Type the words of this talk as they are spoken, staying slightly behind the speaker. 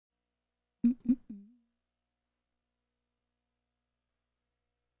Ooh.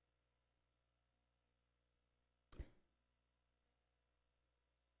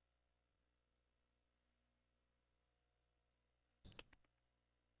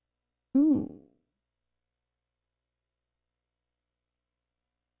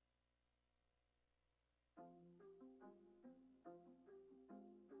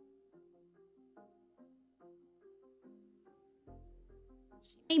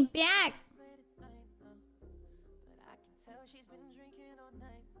 Hey, back.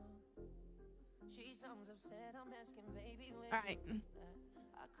 All right.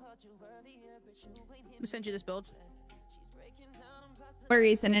 I'll send you this build. Where are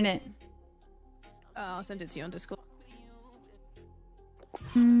you sending it? I'll send it to you on Discord.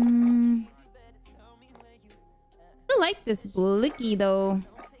 I like this blicky though.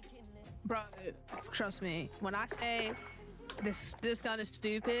 Bro, trust me. When I say this gun is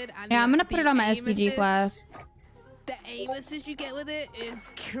stupid, and Yeah, I'm gonna put it on my SCG class. The aim assist you get with it is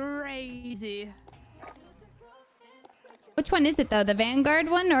crazy. Which one is it though? The Vanguard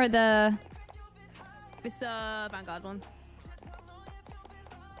one or the? It's the Vanguard one.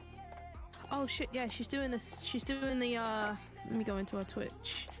 Oh shit! Yeah, she's doing this. She's doing the. Let me go into her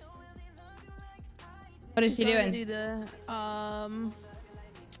Twitch. What is she doing? Do the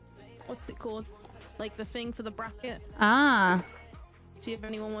what's it called? Like the thing for the bracket. Ah. See if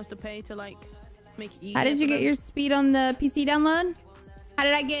anyone wants to pay to like make it easier. How did you get your speed on the PC download? How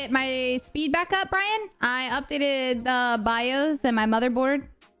did I get my speed back up, Brian? I updated the BIOS and my motherboard.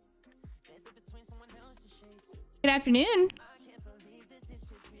 Good afternoon.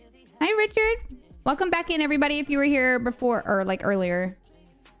 Hi, Richard. Welcome back in, everybody, if you were here before or like earlier.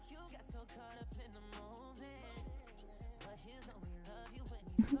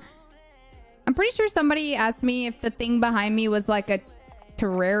 I'm pretty sure somebody asked me if the thing behind me was like a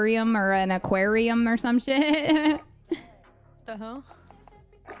terrarium or an aquarium or some shit. The hell?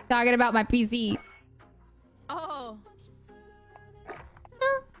 Talking about my PC. Oh.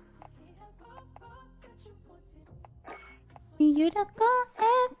 You don't go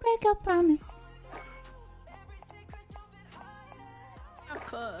and break a promise.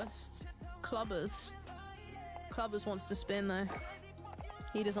 First, Clubbers. Clubbers wants to spin though.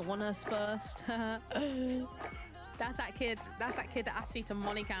 He doesn't want us first. That's that kid. That's that kid that asked me to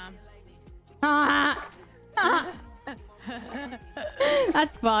Monicam. Ah. Ah.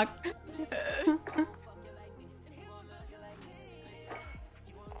 That's fucked.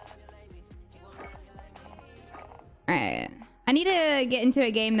 Alright. I need to get into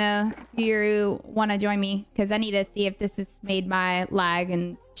a game though, if you want to join me, because I need to see if this has made my lag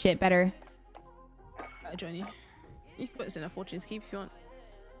and shit better. I'll join you. You can put us in a Fortune's Keep if you want.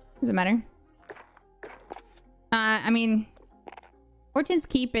 Doesn't matter. I mean, Fortune's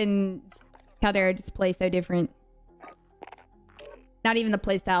Keep and Caldera just play so different. Not even the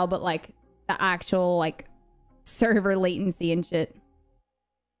playstyle, but like the actual like server latency and shit.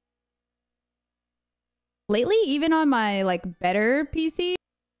 Lately, even on my like better PC,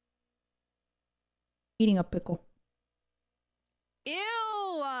 eating a pickle.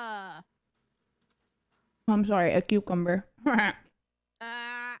 Ew! I'm sorry, a cucumber.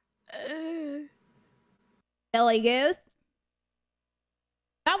 Ellie Goose.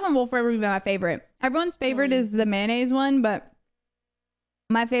 That one will forever be my favorite. Everyone's favorite is the mayonnaise one, but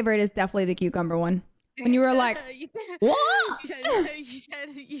my favorite is definitely the cucumber one. When you were like, what? You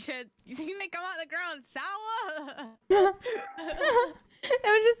said, you think they come out of the ground sour? It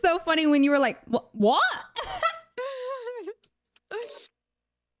was just so funny when you were like, what?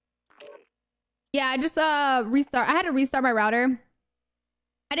 Yeah, I just restart. I had to restart my router.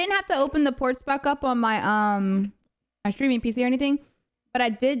 I didn't have to open the ports back up on my my streaming PC or anything, but I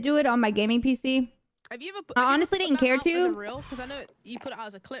did do it on my gaming PC. Have you ever? I honestly didn't care to. Because I know you put it out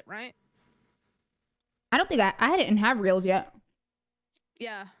as a clip, right? I don't think I didn't have reels yet.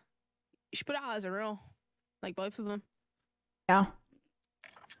 Yeah, you should put it out as a reel, like both of them. Yeah.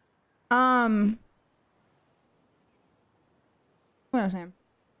 What was I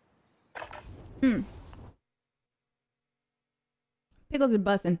saying? Pickles are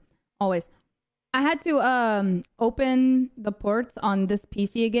bussin'. Always. I had to open the ports on this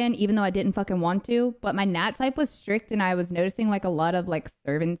PC again, even though I didn't fucking want to. But my NAT type was strict, and I was noticing like a lot of like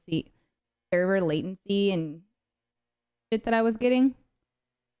server latency and shit that I was getting.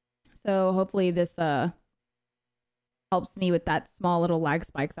 So hopefully this helps me with that small little lag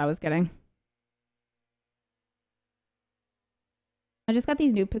spikes I was getting. I just got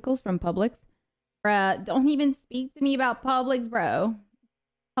these new pickles from Publix. Bruh, don't even speak to me about Publix, bro.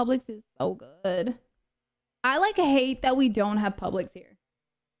 Publix is so good. I like hate that we don't have Publix here.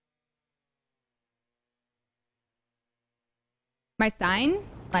 My sign?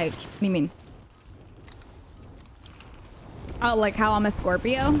 Like, what do you mean? Oh, like how I'm a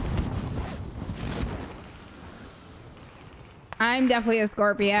Scorpio? I'm definitely a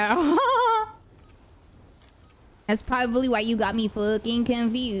Scorpio. That's probably why you got me fucking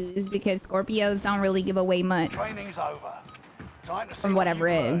confused, because Scorpios don't really give away much. Training's over. Time to see From what I've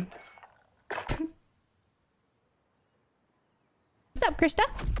read. What's up, Krista?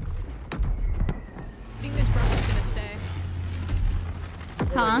 I think this bracket's gonna stay.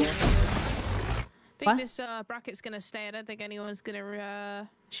 Huh? I think What? this bracket's gonna stay. I don't think anyone's gonna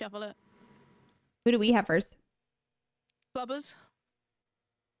shuffle it. Who do we have first? Clubbers.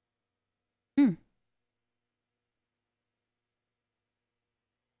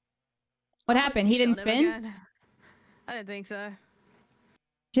 What happened? He didn't Shuffle him spin? again. I don't think so.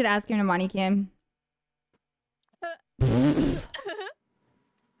 Should ask him to money cam.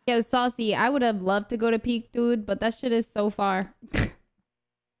 Yo, Saucy, I would have loved to go to Peak, dude, but that shit is so far.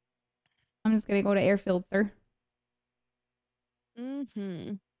 I'm just gonna go to Airfield, sir.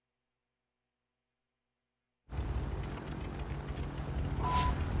 Mm-hmm.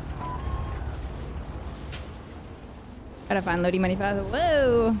 Gotta find loading money fast.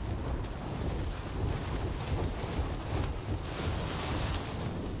 Whoa!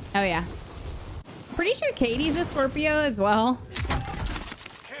 Oh yeah. Pretty sure Katie's a Scorpio as well.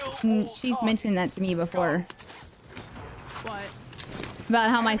 She's mentioned that to me before. What? About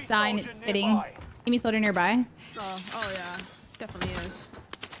how my sign is fitting. Enemy soldier nearby. Oh yeah, definitely is.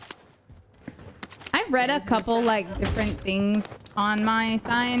 I've read a couple like different things on my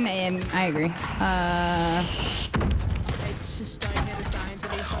sign, and I agree. It's just don't hit the sign until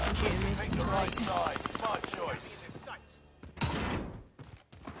he's fucking shooting me. Pick the right side. Smart choice.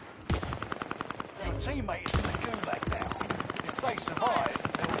 Your teammate is in the gulag now. If they survive,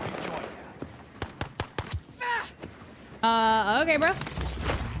 they'll rejoin you. Okay, bro.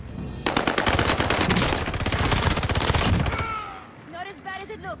 Not as bad as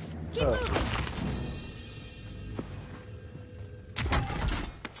it looks. Keep moving.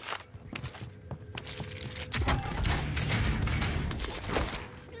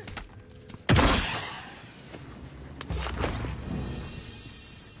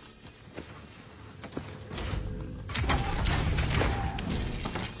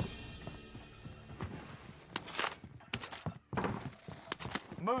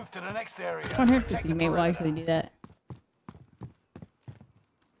 Move to the next area. I wonder if the Protect the teammate will perimeter. actually do that.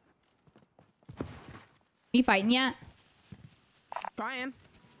 You fighting yet? Brian.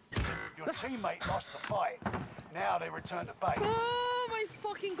 Your teammate lost the fight. Now they return to base. Oh my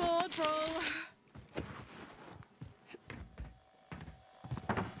fucking god, bro.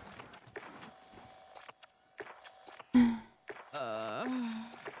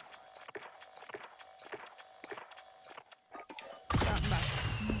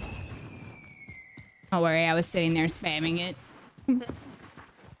 Don't worry, I was sitting there spamming it.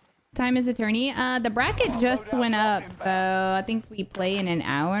 Time is attorney. The bracket just went up, so I think we play in an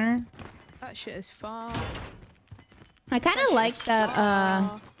hour. That shit is far. I kind of like that.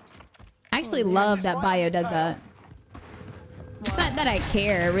 I actually love that Bio does that. It's not that I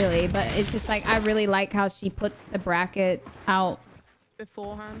care really, but it's just like I really like how she puts the bracket out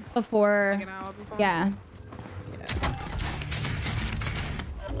Beforehand. before. Like an hour before. Yeah.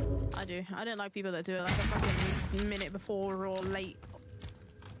 I do. I don't like people that do it like a fucking minute before or late.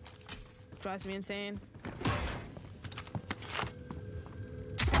 Drives me insane.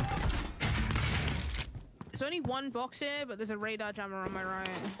 There's only one box here, but there's a radar jammer on my right.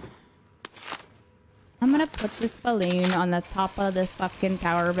 I'm gonna put this balloon on the top of this fucking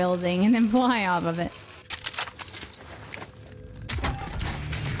tower building and then fly off of it.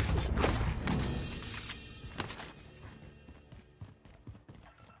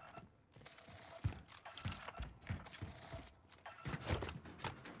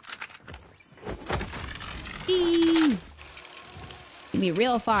 Eee. Give me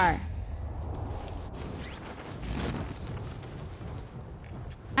real far.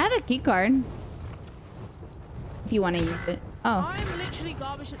 I have a key card. If you want to use it. Oh. I'm literally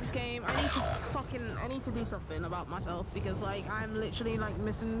garbage at this game. I need to do something about myself because like I'm literally like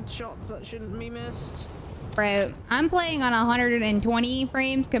missing shots that shouldn't be missed. Bro, I'm playing on 120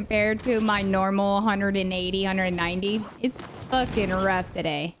 frames compared to my normal 180, 190. It's fucking rough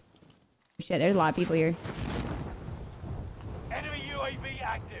today. Shit, there's a lot of people here. Enemy UAV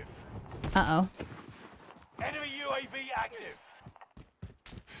active. Uh-oh. Enemy UAV active.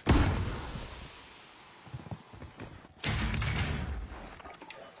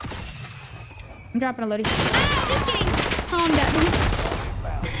 I'm dropping a loading. Ah, just kidding. Oh, I'm dead.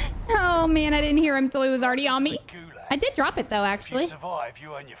 Oh man, I didn't hear him till he was already on me. Gulag. I did drop it though, If you actually. survive,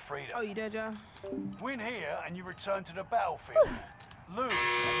 you earn your freedom. Oh, you did, yeah. Win here and you return to the battlefield. Lose and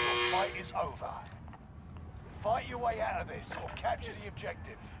your fight is over. Fight your way out of this or capture the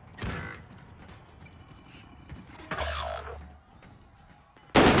objective.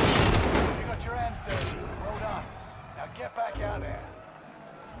 You got your hands dirty. Well done. Now get back out there.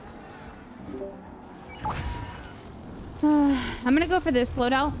 I'm gonna go for this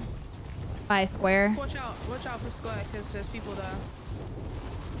loadout by square. Watch out for square, because there's people there.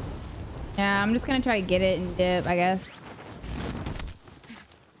 Yeah, I'm just gonna try to get it and dip, I guess.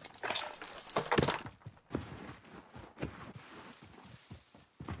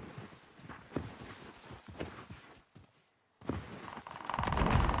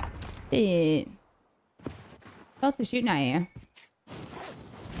 Shit. Who else is shooting at you?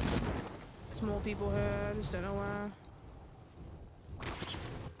 There's more people here, I just don't know where.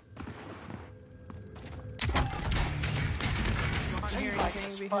 I can't hear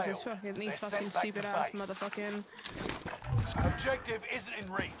anything because it's fucking these fucking stupid ass motherfucking. Objective isn't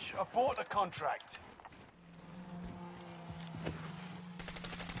in reach. Abort the contract.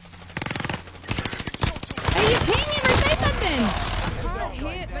 Are you ping him or say something? Can't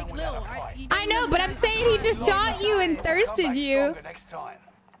hear, like, Lil, I know, but I'm saying he just shot you and thirsted you. Next time.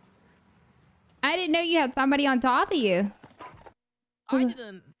 I didn't know you had somebody on top of you. I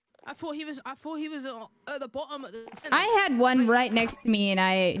didn't. I thought he was at the bottom of the center. I had one right next to me and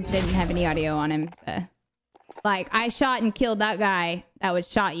I didn't have any audio on him. Like, I shot and killed that guy that would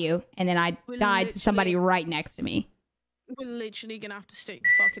shot you, and then I died to somebody right next to me. We're literally gonna have to stick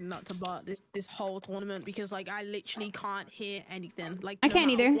fucking nut to butt this whole tournament, because like I literally can't hear anything. Like I no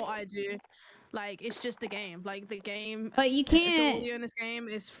can't matter either. What I do, like it's just the game. Like the game. But you The can't... audio in this game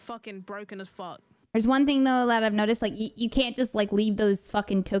is fucking broken as fuck. There's one thing, though, that I've noticed. Like, you can't just, like, leave those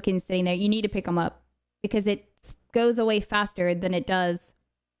fucking tokens sitting there. You need to pick them up. Because it goes away faster than it does.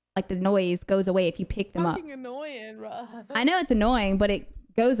 Like, the noise goes away if you pick them up. Fucking annoying, bro. I know it's annoying, but it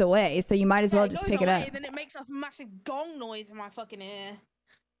goes away. So you might as well just pick it up. Then it makes a massive gong noise in my fucking ear.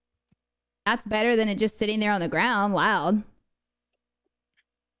 That's better than it just sitting there on the ground, loud.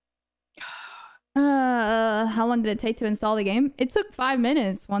 How long did it take to install the game? It took 5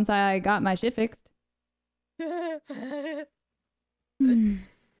 minutes once I got my shit fixed. That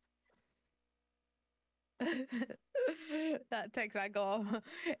text I got.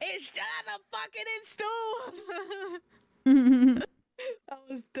 It still hasn't fucking installed. I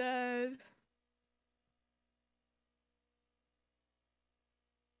was dead.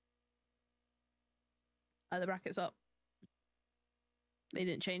 Oh, the bracket's up. They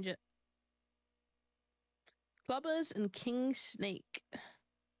didn't change it. Clubbers and King Snake.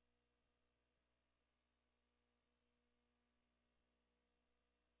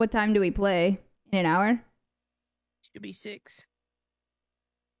 What time do we play? In an hour? Should be 6.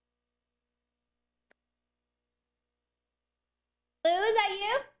 Lou, is that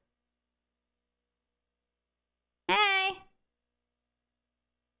you? Hey.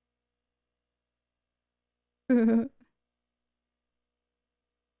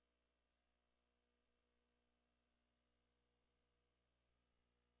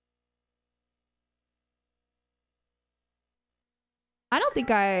 I don't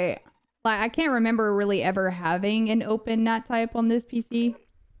think I can't remember really ever having an open NAT type on this PC.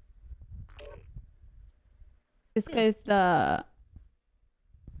 Just because the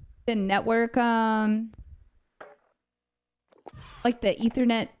network, like the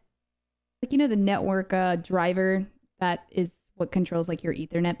Ethernet, like, you know, the network driver that is what controls like your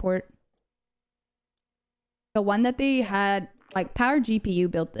Ethernet port. The one that they had, like, Power GPU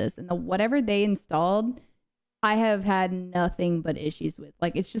built this, and whatever they installed, I have had nothing but issues with.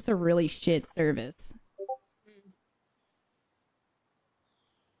 Like, it's just a really shit service.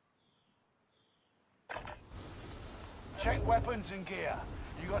 Check weapons and gear.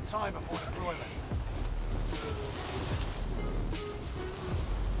 You got time before deployment.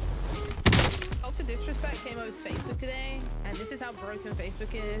 Ultra Disrespect came over to Facebook today, and this is how broken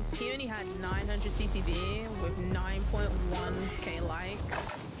Facebook is. He only had 900 CCV with 9.1k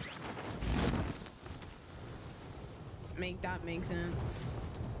likes. Make that make sense.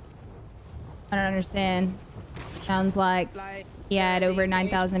 I don't understand. Sounds like he had over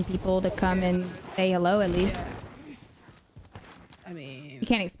 9,000 people to come and say hello at least. Yeah. I mean, You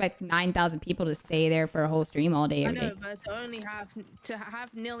can't expect 9,000 people to stay there for a whole stream all day I every know, day. but to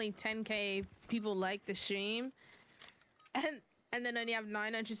have nearly 10k people like the stream, and then only have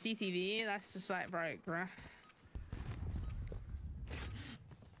 900 CCV, that's just like broke, bruh.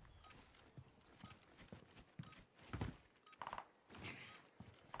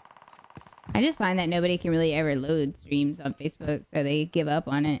 I I just find that nobody can really ever load streams on Facebook, so they give up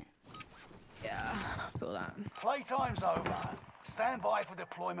on it. Yeah, I feel that. Playtime's over. Stand by for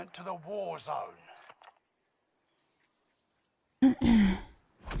deployment to the war zone.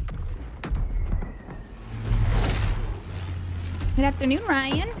 Good afternoon,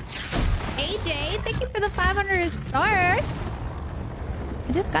 Ryan. AJ, thank you for the 500 stars.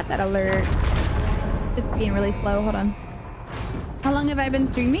 I just got that alert. It's being really slow. Hold on. How long have I been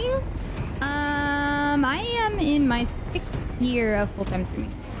streaming? I am in my 6th year of full-time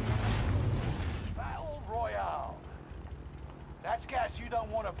streaming. Battle Royale. That's gas you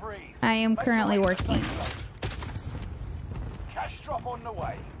don't want to breathe. I am currently working. Cash drop on the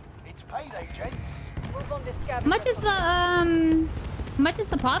way. It's payday, gents. Move on this How scavenger. much is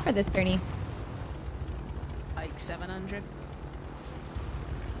the pot for this journey? Like 700.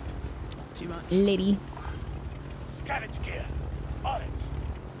 Too much. Lady. Scavenge gear. On it.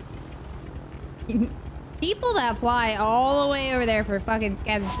 People that fly all the way over there for fucking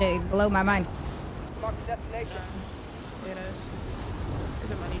scavenge shit blow my mind. Mark the destination. It is.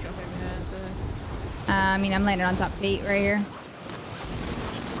 There's a money drop over here, so. I mean, I'm landing on top 8 right here.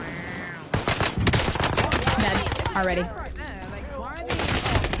 Dead already. Right there. Like, why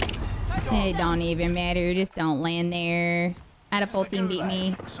are they? It don't even matter. Just don't land there. I had a full team beat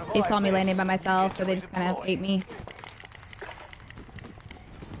me. They saw me landing by myself, so they just kind of ate me.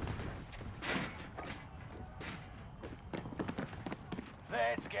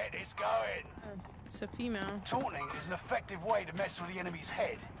 Let's get this going. It's a female. Taunting is an effective way to mess with the enemy's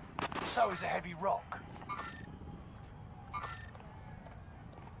head. So is a heavy rock.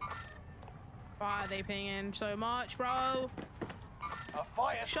 Why are they pinging so much, bro? A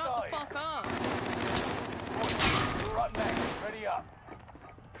fight has Shut started. the fuck up. You're up next. Ready up.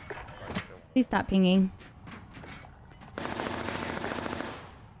 Please stop pinging.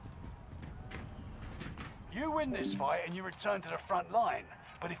 You win this fight and you return to the front line.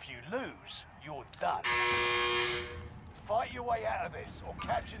 But if you lose, you're done. Fight your way out of this or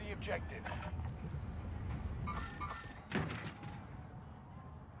capture the objective.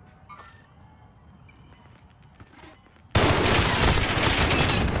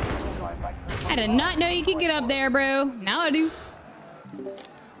 I did not know you could get up there, bro. Now I do.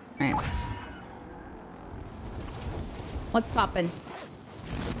 Alright. What's popping?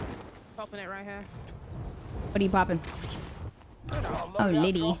 Popping it right here. What are you popping? Oh,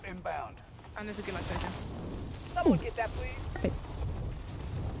 lady. Drop inbound. And there's a good location. Someone get that, please. Perfect.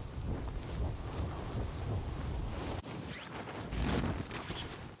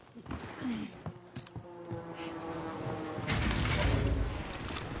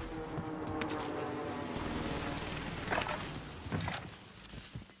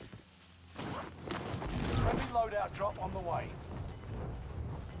 Friendly loadout drop on the way.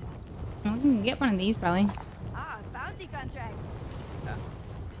 We can get one of these, probably. Ah, bounty contract.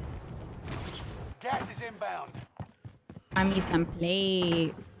 Gas is inbound. I need some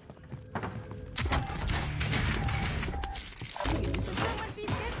plate. Someone please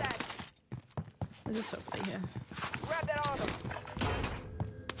get that. There's a something here. Grab that armor.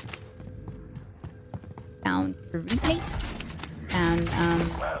 Found for replay. Found,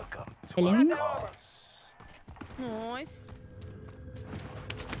 Welcome to balloon. our cause. Nice.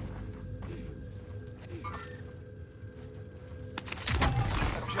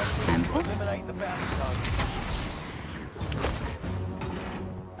 Objective to eliminate the bounty target.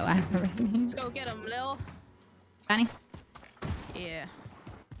 Oh, I have already. Let's go get him, Lil. Johnny, Yeah.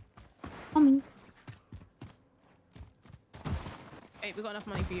 call me. Hey, we got enough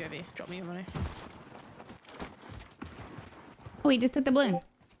money for you, Evie. Drop me your money. Oh, he just took the balloon.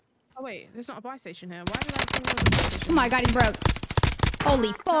 Oh wait, there's not a buy station here. Why did I think there was a buy Oh station? my god, he broke.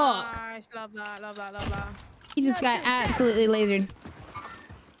 Holy fuck. Nice, love that, love that, love that. He just got absolutely lasered.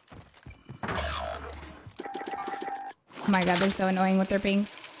 Oh my god, they're so annoying with their ping.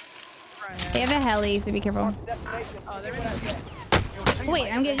 Right They here. have a heli, so be careful. Destination. Oh, they're in a, Your teammate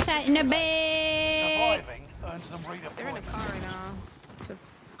Wait, I'm is getting shot in the back. surviving earns them they're in a redeployment. car right now. So,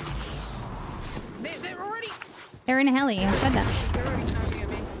 they're already They're in a heli. I said that. they're already sniping at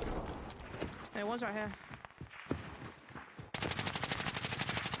me. Hey, one's right here.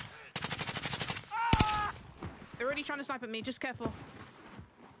 They're already trying to snipe at me. Just careful.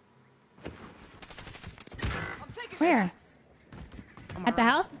 Where? I'm At the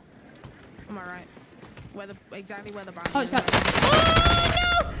alright. house? I'm alright. Exactly where the bomb Oh, is. shot.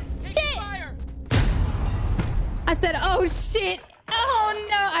 Oh, no! Shit! I said, oh, shit. Oh,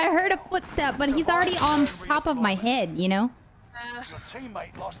 no. I heard a footstep, but he's already on top of my head, you know? Your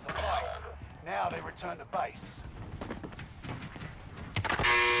teammate lost the fight. Now they return to base.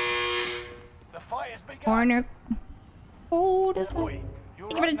 me go. Corner. Oh, this one. Boy, you're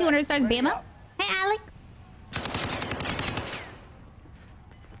Thank you for the right 200 there. stars, Ready Bama. up. Hey, Alex.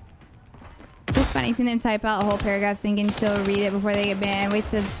 It's just funny seeing them type out a whole paragraph thinking she'll read it before they get banned.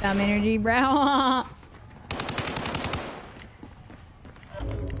 Wasted some energy, bro.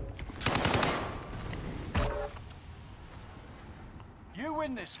 You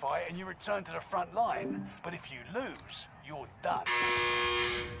win this fight and you return to the front line, but if you lose, you're done.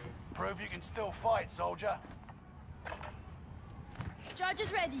 Prove you can still fight, soldier. Charge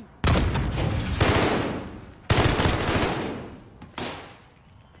is ready.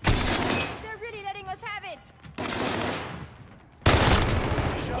 They're really letting us have it.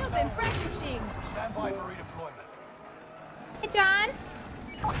 Shut You've down. been practicing. Stand by for redeployment. Hey, John.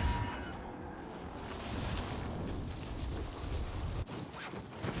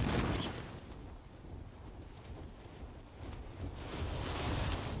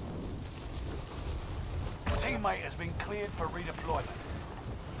 Teammate has been cleared for redeployment.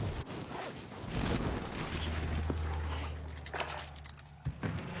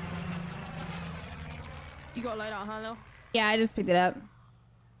 You got laid out, huh, Lil? Yeah, I just picked it up.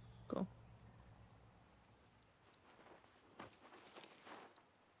 Cool.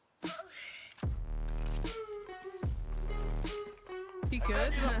 You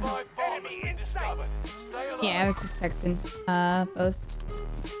good? Live bomb has been discovered. Stay alert. Yeah, I was just texting. Both.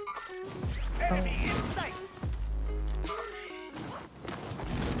 Enemy in sight.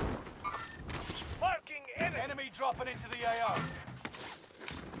 Marking enemy dropping into the AO.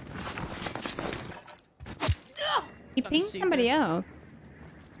 He pinged somebody else.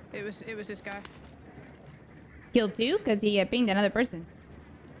 It was this guy. Killed two because he pinged another person.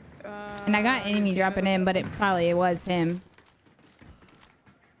 And I got enemy dropping in, but it probably was him.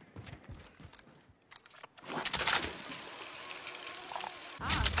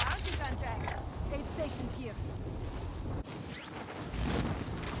 Bounty contract. Aid stations here.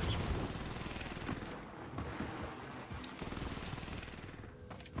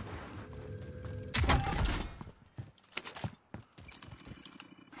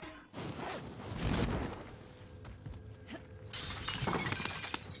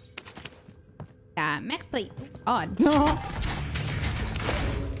 Yeah, max plate. Oh, no.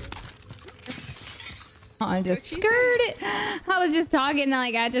 I just skirted. I was just talking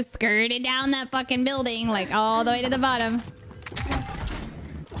like I just skirted down that fucking building, like all the way to the bottom.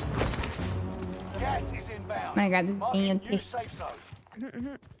 Gas is inbound. I'm gonna grab this Marking new BMT. safe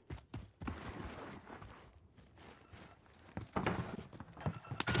zone.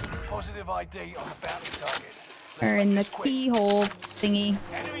 Positive ID on the bounty target. Let's Or make in the this quick. keyhole thingy.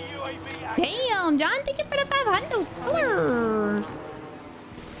 Enemy UAV active. Damn, John, thank you for the $500.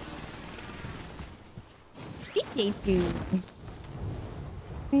 Appreciate you.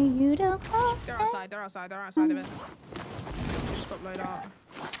 For you to call. They're outside. They're outside. They're outside of it. They just got blowed out.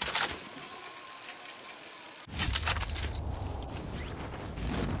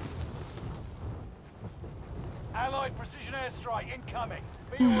 Allied precision airstrike incoming.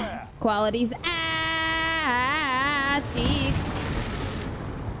 Be aware. Qualities ass cheeks.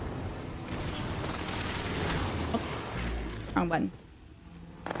 Oh, wrong button.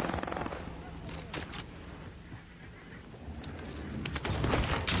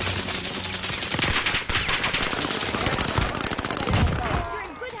 You're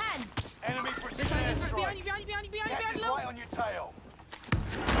in good hands. Enemy precision Behind airstrike. you, behind you, behind you, behind you, Gas behind is you, right on your tail.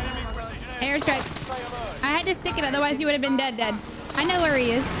 Enemy precision Airstrike. Stay alert. I had to stick it, otherwise you would have been dead. I know where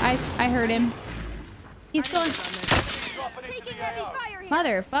he is. I heard him. He's still in. Dropping into Taking the heavy AO. fire here.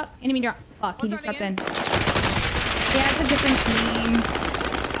 Mother, fuck. Enemy drop. Fuck, he What's just running jumped in. Yeah, it's a different team.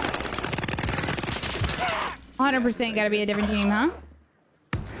 100% gotta be a different team, huh? No,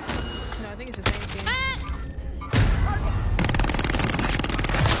 I think it's the same team.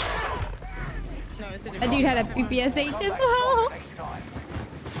 No, it's a That different dude had a team. PPSH as Come back well. strong next time.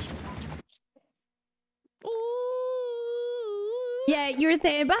 Yeah, you were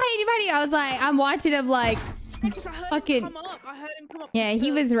saying behind you. I was like, I'm watching him like, Because I heard fucking- him come up. I heard him come up. yeah,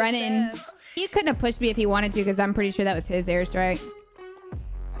 he was the running. stairs. He couldn't have pushed me if he wanted to, because I'm pretty sure that was his airstrike.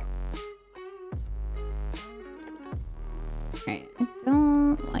 Alright, I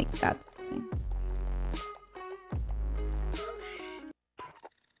don't like that thing.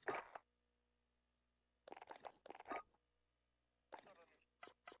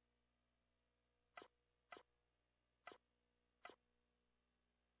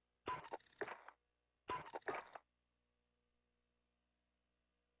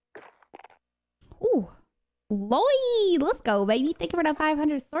 Ooh, Lloyd, let's go, baby. Thank you for the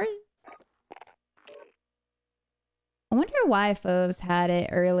 500 stars. I wonder why Foes had it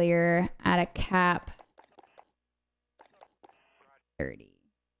earlier at a cap 30.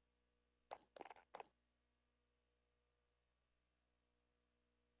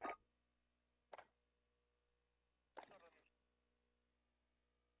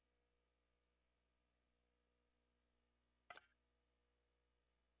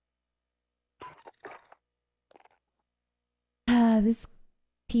 This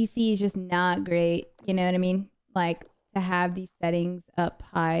PC is just not great. You know what I mean? Like, to have these settings up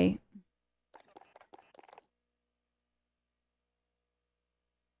high.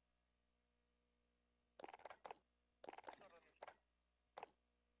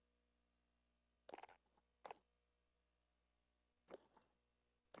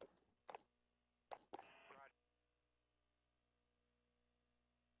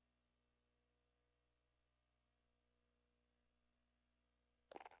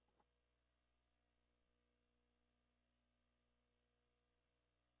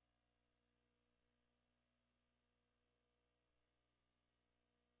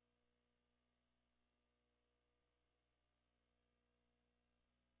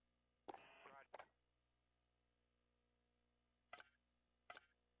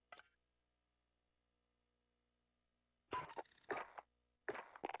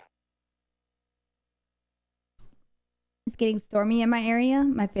 It's getting stormy in my area.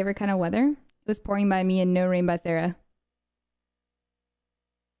 My favorite kind of weather. It was pouring by me and no rain by Sarah.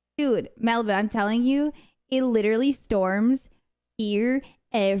 Dude, Melba, I'm telling you, it literally storms here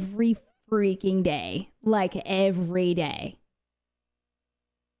every freaking day. Like, every day.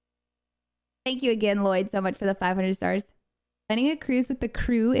 Thank you again, Lloyd, so much for the 500 stars. Planning a cruise with the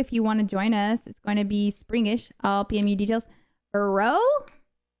crew if you want to join us. It's going to be springish. I'll PM you details. Bro?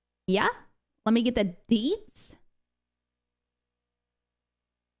 Yeah? Let me get the deets.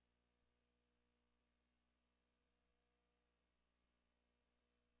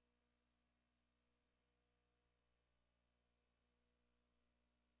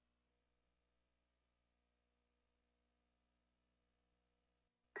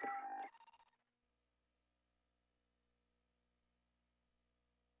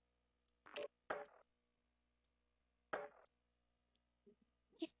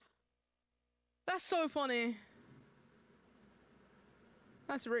 That's so funny.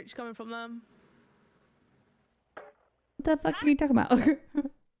 That's rich coming from them. What the fuck are you talking about?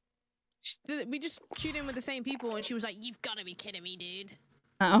 We just tuned in with the same people, and she was like, "You've got to be kidding me, dude."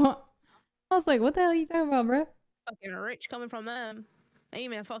 Oh. I was like, what the hell are you talking about, bro? Fucking rich coming from them. They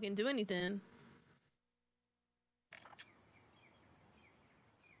ain't even fucking do anything.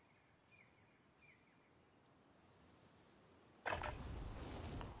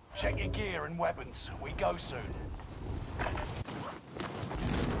 Check your gear and weapons. We go soon.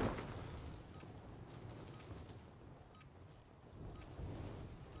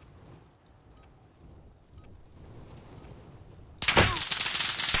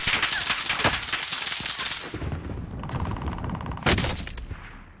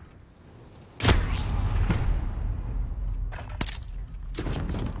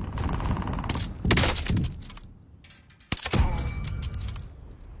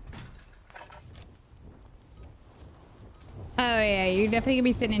 Oh yeah, you're definitely gonna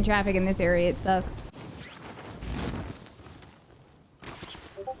be sitting in traffic in this area. It sucks.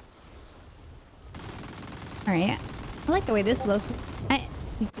 Alright. I like the way this looks. I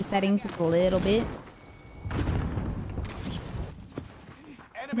tweak the settings just a little bit.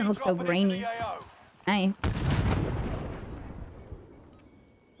 Doesn't look so grainy. Nice.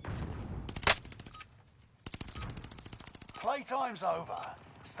 Playtime's over.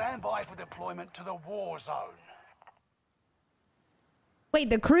 Stand by for deployment to the war zone. Wait,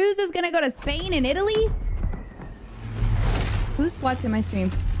 the cruise is gonna go to Spain and Italy? Who's watching my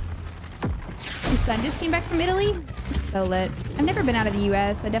stream? Your son just came back from Italy? So lit. I've never been out of the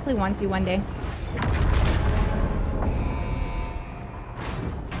US. I definitely want to one day.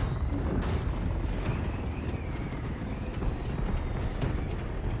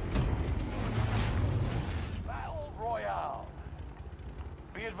 Battle Royale.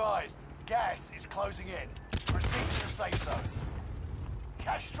 Be advised, gas is closing in. Proceed to the safe zone.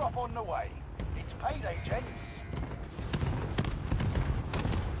 Cash drop on the way. It's payday, gents.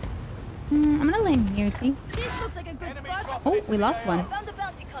 I'm gonna land here, see? This looks like a good Enemy spot. dropping Oh, into we the lost AO. one. Found a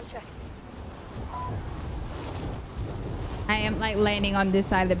bounty contract. I am like landing on this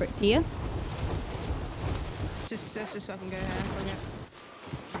side of the Tia. Let's just fucking go ahead.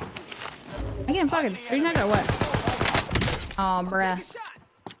 I'm getting fucking screen or what? Oh, bruh. Take a shot.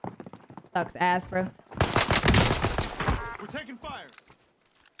 Sucks ass, bro. We're taking fire.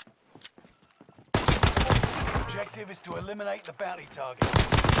 Objective is to eliminate the bounty target.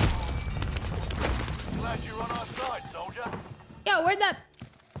 Glad you're on our side, soldier. Yo, where'd that?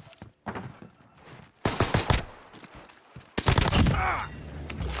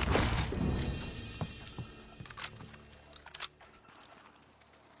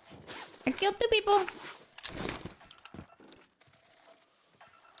 I killed 2 people.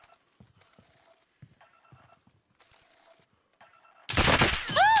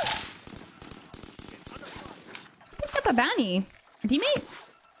 Ah! Picked up a bounty. A teammate?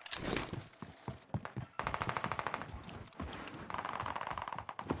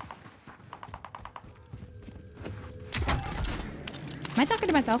 Am I talking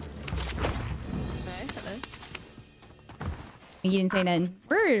to myself? Hello. You didn't say nothing.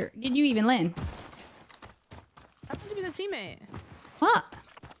 Where did you even land? Happened to be the teammate. What?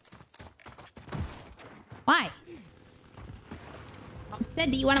 Why? I said,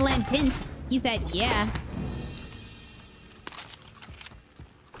 do you want to land pins? You said, yeah.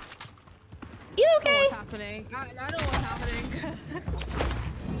 You I know okay? what's happening. I know what's happening.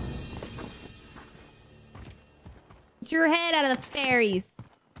 Get your head out of the fairies.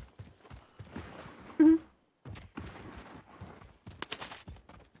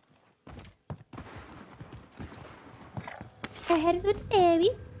 Her head is with the fairies.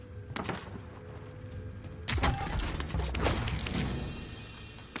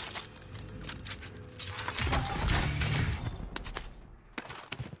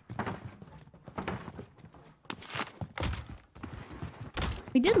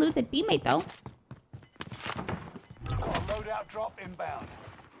 We did lose a teammate though. Got a loadout drop inbound.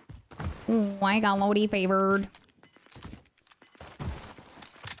 Oh, I got Lodi favored.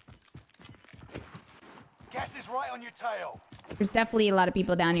 Gas is right on your tail. There's definitely a lot of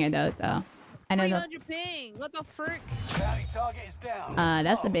people down here though, so I know that. 300 ping. What the frick? Bounty target is down.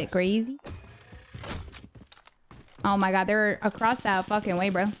 That's a bit crazy. Oh my god, they're across that fucking way,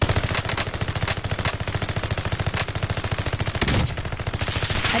 bro.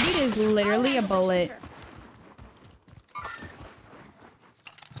 That dude is literally a bullet.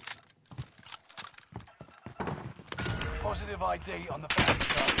 Positive ID on the bounty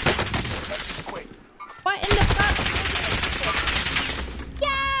target. Make this quick. What in the fuck?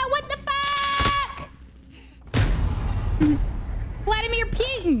 Yeah, what the fuck? Vladimir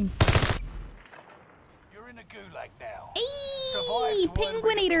Putin. You're in a gulag now. Hey, Survive to earn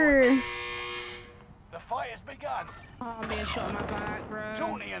Penguinator. The fight has begun. Oh, I'm being shot in my back, bro.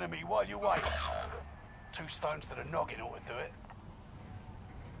 Taunt the enemy while you wait. 2 stones to the noggin ought to do it.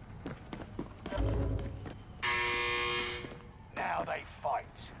 Now they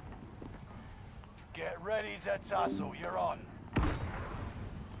fight. Get ready to tussle. You're on.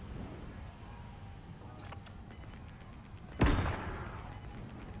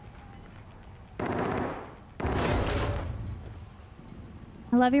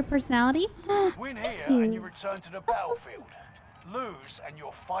 I love your personality. Win here and you return to the battlefield. Lose and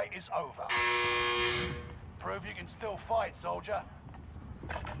your fight is over. Prove you can still fight, soldier.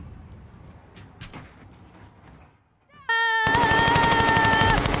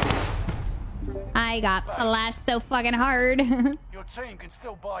 I got flashed so fucking hard. Your team can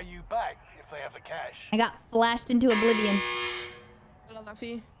still buy you back if they have the cash. I got flashed into oblivion. I love that for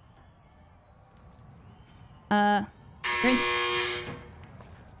you. Rin-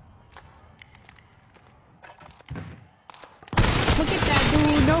 Look at that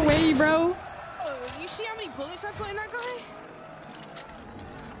dude. No way, bro. Oh, you see how many bullets I put in that guy?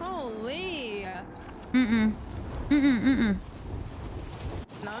 Holy. Mm-mm. Mm-mm, mm-mm.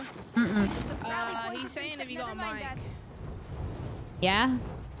 No? Mm-mm. He's saying if you got a mic. Yeah?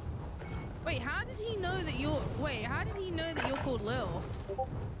 Wait, how did he know that you're... Wait, how did he know that you're called Lil?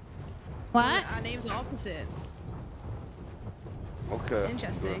 What? Our names are opposite. Okay.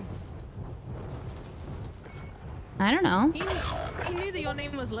 Interesting. I don't know. He knew that your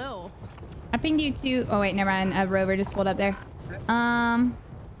name was Lil. I pinged you too. Oh, wait, never mind. A rover just pulled up there.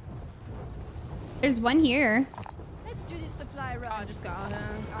 There's one here. Let's do this supply run. I just got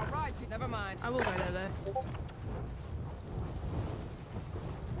her. All right, never mind. I will go there though.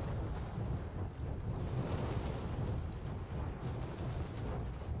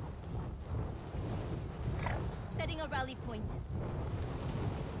 Setting a rally point.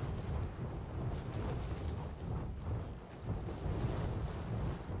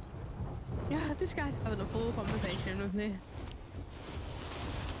 Yeah, this guy's having a full conversation with me.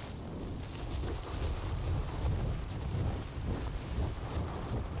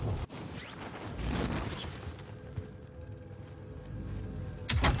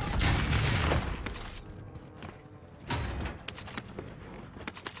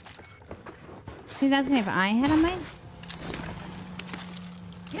 He's asking if I had a mic.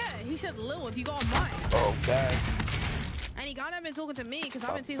 Yeah, he said Lil if you got a mic. Okay. And He can't have been talking to me because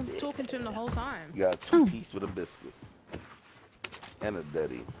I've been talking to him the whole time. You got a 2-piece with a biscuit. And a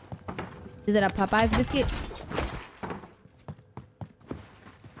Daddy. Is it a Popeye's biscuit?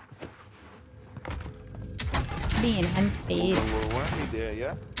 Being hunted. He did,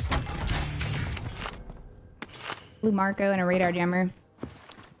 yeah. Blue Marco and a radar jammer.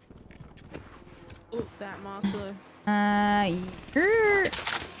 Ooh, that mark blue. That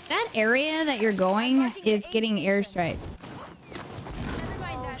area that you're going is getting airstrike. Never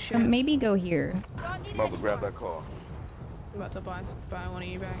mind that. So maybe go here. Don't need I'm about it to grab anymore. that car. I'm about to buy one of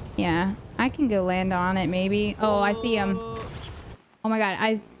you back. Yeah, I can go land on it maybe. Oh, I see them. Oh my god,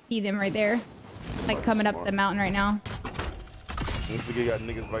 I see them right there. Like coming up the mountain right now. Don't forget you got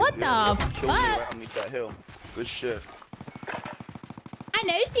niggas right What there. the Kill me right fuck? underneath that hill. Good shit. I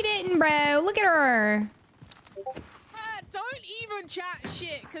know she didn't, bro. Look at her. Don't even chat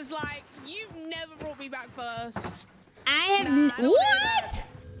shit, cause like you've never brought me back first. I have Nah, I don't wanna hear what?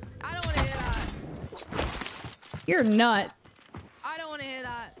 I don't want to hear that. You're nuts. I don't want to hear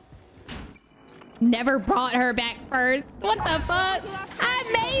that. Never brought her back first. What the fuck? I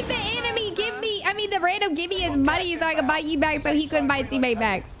made the enemy give me, the random give me his money so I could buy you back so he couldn't buy teammate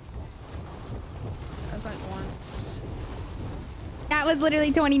back. That was like once. That was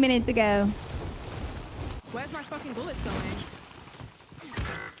literally 20 minutes ago. Where's my fucking bullets going?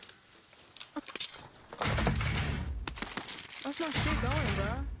 Where's my shit going,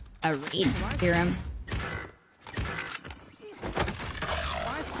 bro? A raid serum.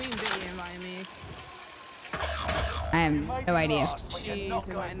 Why is Queen Billy inviting me? I have no idea. She's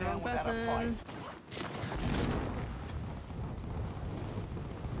inviting the wrong person.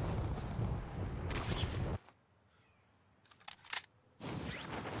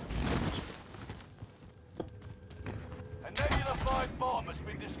 A Nebula 5 bomb has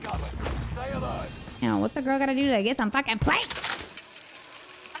been discovered. Stay alert. Now, what's the girl gotta do to get some fucking plate?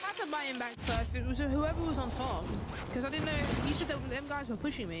 I had to buy him back first. It was whoever was on top. Because I didn't know. You said that them guys were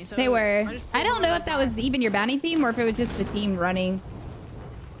pushing me. So They were. just I don't know if that was even your bounty team or if it was just the team running.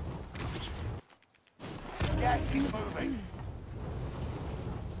 Gas is moving.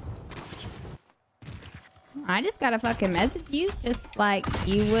 I just gotta fucking message you just like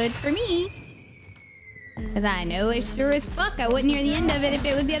you would for me. Cause I know it's sure as fuck I wouldn't hear the end of it if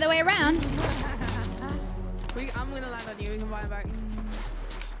it was the other way around. I'm gonna land on you. We can buy him back.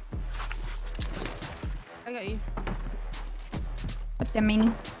 I got you. What's that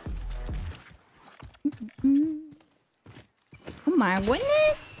meaning? Oh my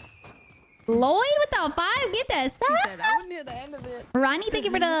goodness. Lloyd with the 5, get that He sub. said I wouldn't hear the end of it. Ronnie, thank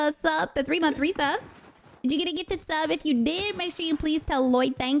you for the sub, the 3-month resub. Did you get a gifted sub? If you did, make sure you please tell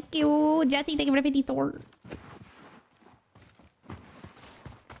Lloyd thank you. Jesse, thank you for the 54.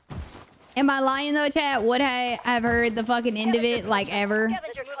 Am I lying though, chat? Would I have heard the fucking end of it like ever?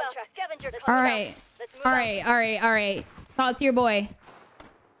 Scavenger contract. Scavenger contract. Alright. Let's move out. Alright. Talk to your boy.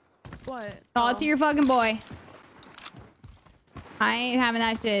 What? Talk to your fucking boy. I ain't having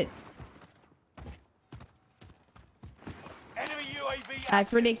that shit. Enemy UAV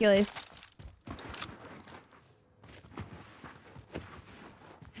That's ridiculous.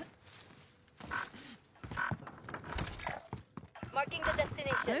 Marking the I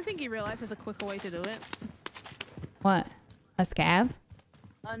destination. don't think he realized there's a quicker way to do it. What? A scav?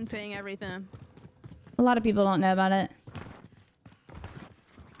 Unping everything. A lot of people don't know about it.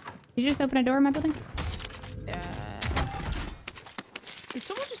 Did you just open a door in my building? Yeah. Did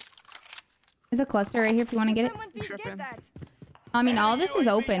someone just... There's a cluster right here if you want to get it. Someone please Tripping. get that. I mean, all this is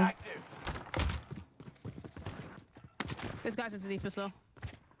UAV open. active. This guy's into deepest though.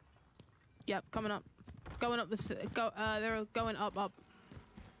 Yep, coming up. Going up this... they're going up.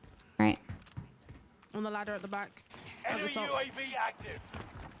 Right. On the ladder at the back. At the Enemy top. UAV active.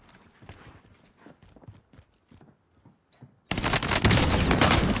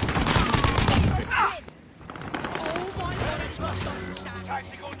 Let's have it. Oh my god, it's not double stacks.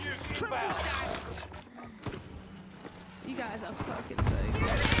 Tactical nuke Triple inbound. stacks. You guys are fucking so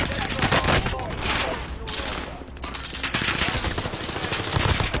good.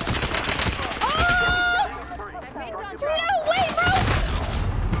 No way, bro!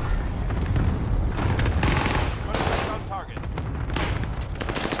 On target.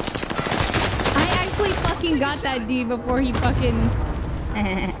 I actually fucking got that dude before he fucking...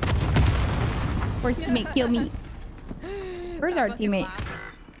 Before teammate killed me. Where's our Fucking teammate?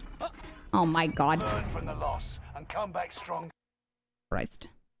 laugh. Oh my god. Learn from the loss and come back strong. Christ.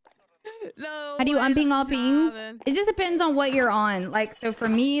 No. How do you way, unping all that's pings? happened. It just depends on what you're on. Like, so for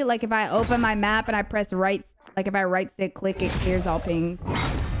me, like if I open my map and I press right, like if I right stick click, it clears all pings.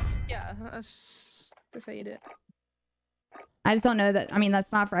 Yeah, that's how you do it. I just don't know that. I mean,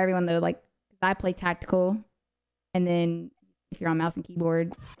 that's not for everyone though. Like, 'cause I play tactical, and then if you're on mouse and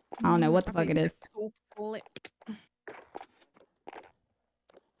keyboard, I don't know what the fuck it is. Flipped.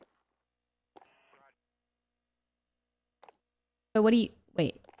 So what do you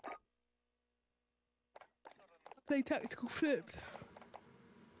wait? Play tactical flipped.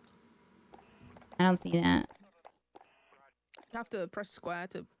 I don't see that. You have to press square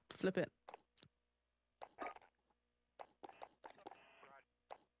to flip it.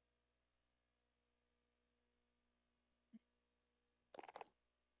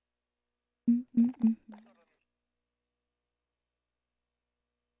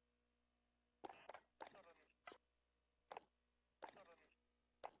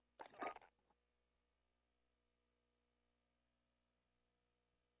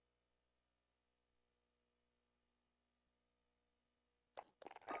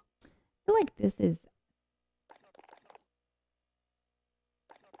 I feel like this is.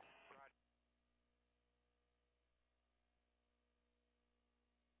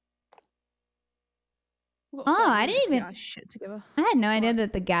 We've got Oh, 5 I minutes didn't to get even- our shit together. I had no idea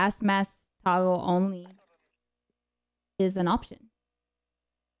that the gas mask toggle only is an option.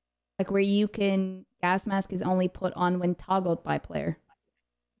 Like where you can gas mask is only put on when toggled by player.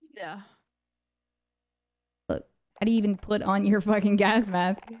 Yeah. Look, how do you even put on your fucking gas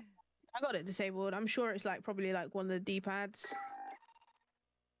mask? I got it disabled. I'm sure it's like probably like one of the D-pads.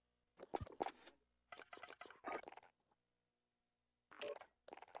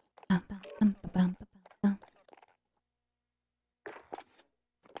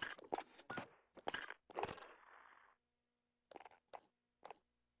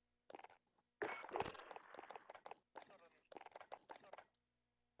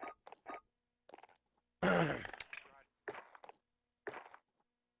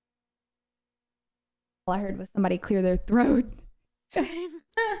 All I heard was somebody clear their throat. Same.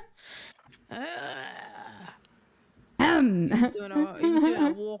 Ahem. He was doing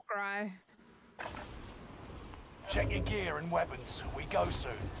a war cry. Check your gear and weapons. We go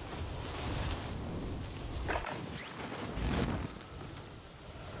soon.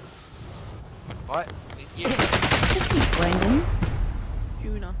 What? Yeah. Brandon.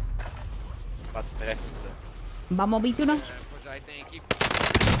 Juna. Wat stress. Bumblebee tuna. Voor zij denk ik.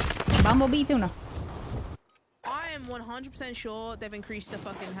 Bumblebee tuna. I am 100% sure they've increased the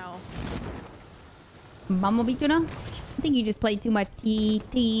fucking hell. Bumblebee tuna. I think you just played too much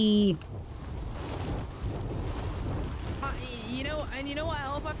TT. You know what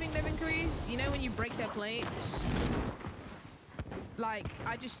health I think they've increased? You know when you break their plates? Like,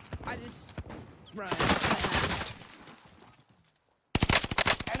 I just... Right.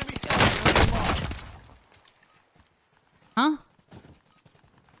 Enemy scouting on the mark. Huh?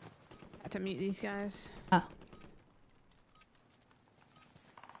 I had to mute these guys. Oh.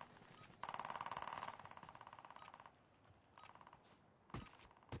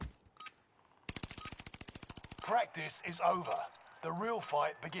 Practice is over. The real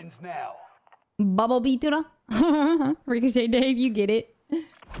fight begins now. Bumblebee tuna. Ricochet Dave, you get it.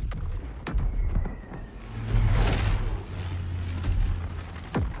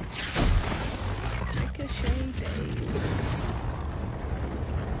 Ricochet Dave.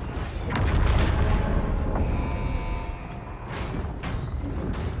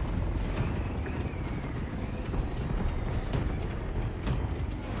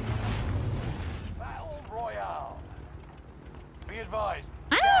 Battle Royale. Be advised.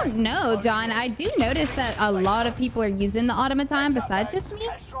 I don't know, John. I do notice that a lot of people are using the automaton besides just me.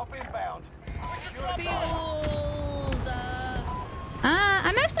 Cash drop inbound. Secure the bar. Build,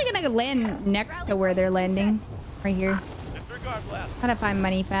 I'm actually gonna land next to where they're landing. Right here. Disregard blast. Gotta find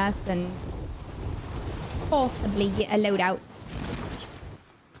money fast and possibly get a loadout.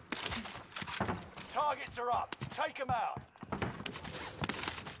 Targets are up. Take them out.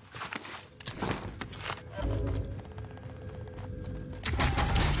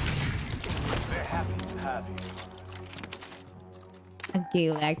 They're happy to have you. A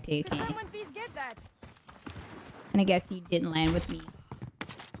galactic. Someone please get that. And I guess you didn't land with me.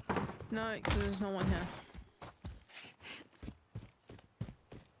 no, because there's no one here.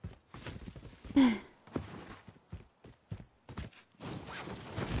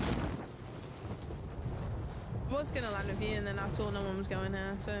 I was gonna land with you, and then I saw no one was going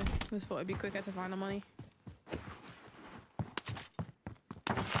there, so I just thought it'd be quicker to find the money.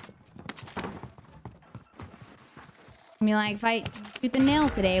 I mean, like, fight tooth and nail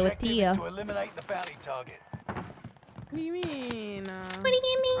today with Objective is Tia. to eliminate the bounty target. What do you mean? What do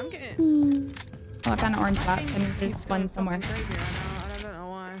you mean? I'm getting. Oh, I found an orange box. Things I mean, keeps there's going one somewhere. fucking crazy right now, and I don't know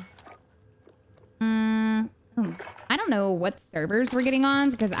why. I don't know what servers we're getting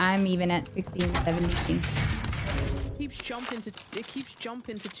on because I'm even at 16, 17. It keeps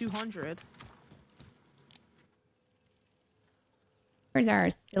jumping to 200. Where's our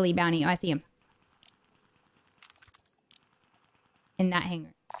silly bounty? Oh, I see him. In that hangar.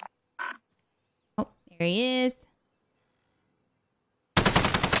 Oh, there he is.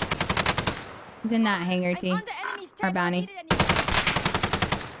 He's in that hangar, I'm T. on the enemy's tail. Our bounty. Needed any-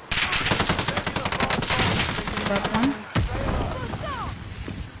 Broke one.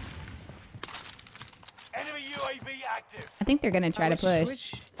 Enemy UAV active. I think they're gonna try to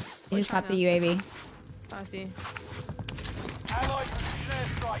push. He just popped the UAV. I see. Allied precision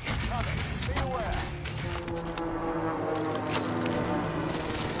airstrike incoming. Be aware.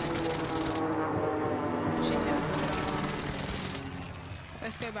 Shit, yeah,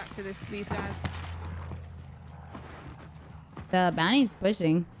 let's go back to these guys. The bounty's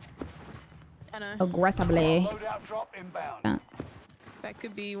pushing I know. aggressively. Loadout drop inbound. Yeah, That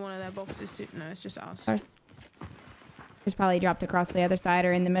could be one of their boxes too. No, it's just us. of course. There's probably dropped across the other side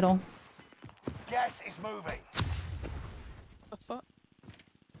or in the middle. Gas is moving. The fuck?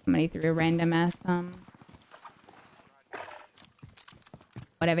 Somebody threw a random ass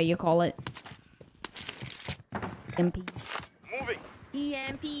whatever you call it. MP. Moving.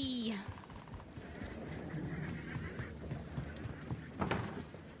 EMP.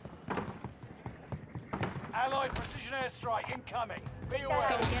 Allied precision airstrike incoming. Be Let's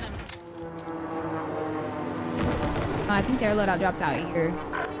go aware. get him. Oh, I think their loadout dropped out here.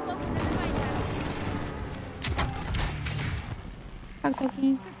 Enemy located in the mine.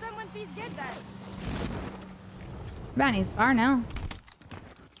 Talkie. Could someone please get that? Bounty's far now.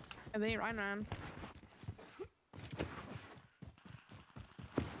 And they right around.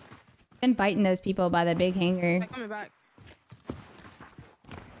 Been fighting those people by the big hangar. They're coming back.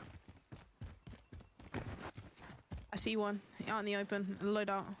 I see one out in the open.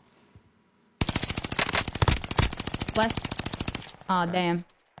 Loadout. Left. Oh damn.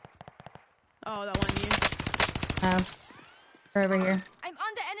 Oh, that one you. Oh. They're over here. I'm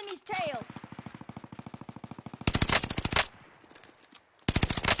on the enemy's tail.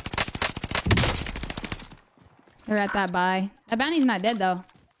 They're at that buy. That bounty's not dead though.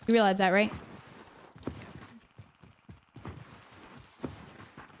 You realize that, right?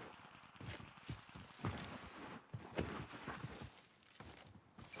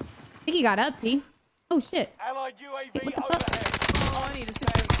 I think he got up, T. Oh shit. Allied UAV What the fuck? overhead. Oh, I need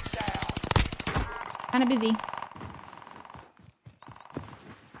assistance. Kinda busy.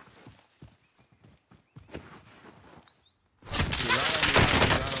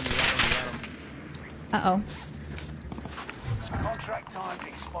 Uh-oh. Contract time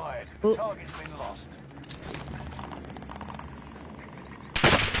expired. Ooh. Target's been lost.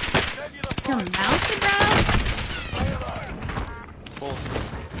 Nebula Your price. mouse, bro? Stay alone.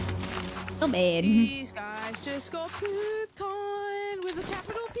 So bad. These guys just got pooped on with a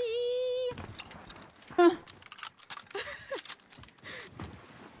capital P. Huh.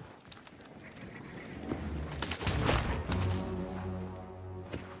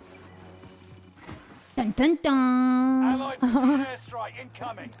 Dun dun dun. Allied precision airstrike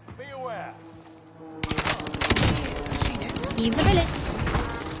incoming. Be aware. He's a bullet.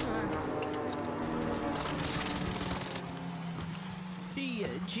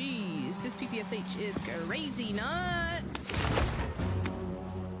 Jeez, this PPSH is crazy nuts.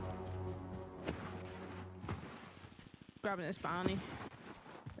 Grabbing this bounty.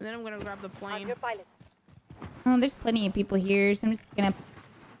 And then I'm gonna grab the plane. Oh, there's plenty of people here, so I'm just gonna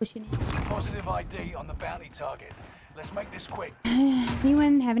push it in. Positive ID on the bounty target. Let's make this quick.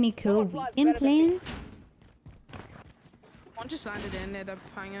 Anyone have any cool weekend plans? One just landed in near the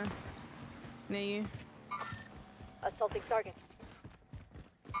hangar. Near you. Assaulting target.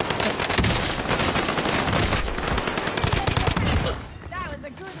 That was a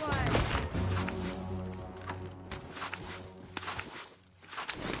good one.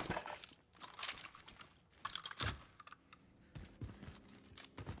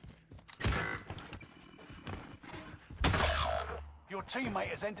 Your teammate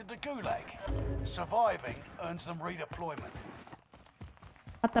has entered the gulag. Surviving earns them redeployment.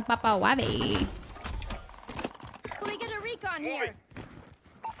 Papa Papa Wabi. Can we get a recon here?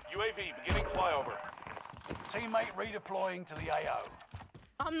 UAV beginning flyover. Teammate redeploying to the AO.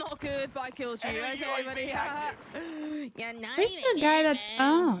 I'm not good, but I killed you. Enemy Okay, UAV buddy. active. You're not Where's the guy that's...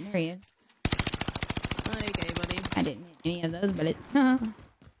 Oh, there he is. Okay, buddy. I didn't hit any of those bullets.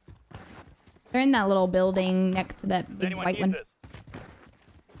 They're in that little building next to that big white one.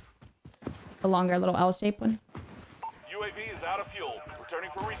 The longer little L-shaped one. UAV is out of fuel. Returning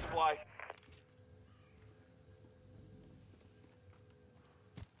for resupply.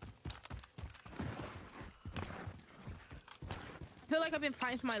 feel like I've been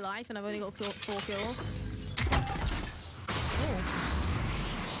fighting for my life and I've only got 4 kills.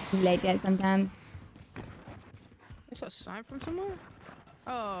 You like that sometimes. I saw a sign from somewhere.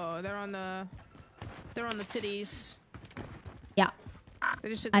 Oh, they're on the cities. Yeah, They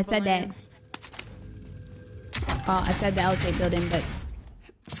just took I the said that. balloon. Well, I said the L-shaped building, but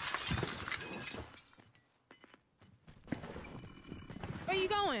Where you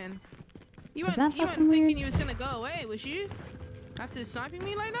going? You Is weren't that you weren't fucking thinking weird? you was gonna go away, was you? After sniping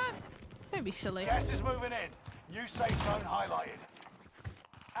me like that? Don't be silly. Gas is moving in. New safe zone highlighted.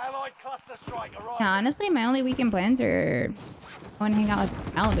 Allied cluster strike arriving. yeah, honestly, my only weekend plans are going to hang out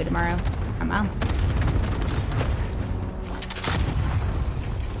with Malibu tomorrow. My mom.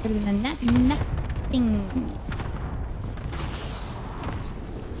 Better than nothing.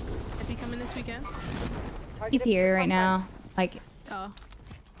 Is he coming this weekend? He's here right now. Like, Oh.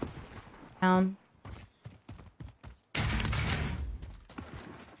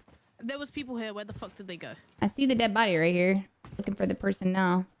 There was people here. Where the fuck did they go? I see the dead body right here. Looking for the person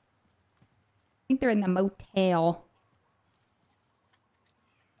now. I think they're in the motel.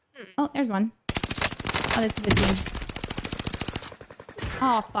 Oh, there's one. Oh, this is the team.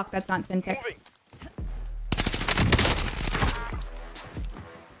 Oh, fuck, that's not Syntex. Moving.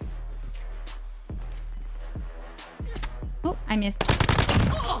 Oh, I missed.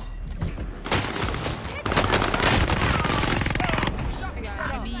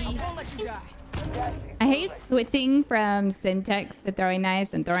 I hate switching from Syntex to throwing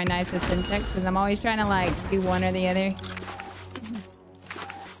knives and throwing knives to Syntex because I'm always trying to like do one or the other.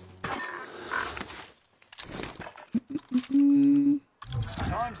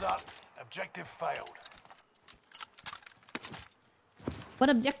 Time's up. Objective failed. What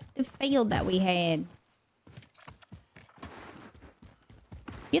objective failed that we had?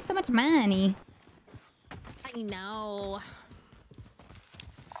 You have so much money. I know.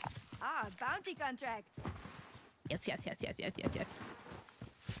 Ah, bounty contract. Yes.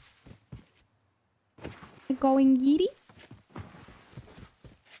 Going giddy.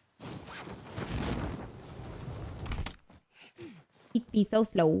 It'd be so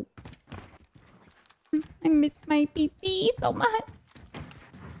slow. I miss my PC so much.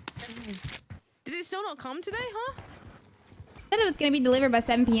 Did it still not come today, huh? Said it was gonna be delivered by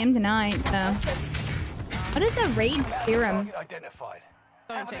 7 p.m. tonight, so. What is the raid serum? Target identified.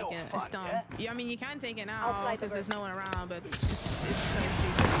 Don't Have a take little it. fun, It's done. yeah? Yeah, I mean, you can take it I'll now fly the because there's bird. no one around, but it's so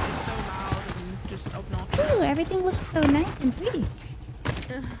stupid. It's so loud and just obnoxious. Ooh, everything looks so nice and pretty.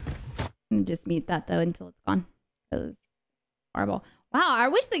 I'm gonna just mute that though until it's gone. Cause horrible. Wow, I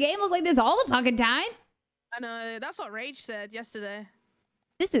wish the game looked like this all the fucking time. I know. That's what Rage said yesterday.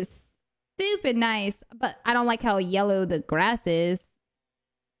 This is stupid nice, but I don't like how yellow the grass is.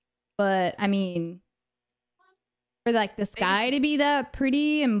 But I mean, for like the sky to be that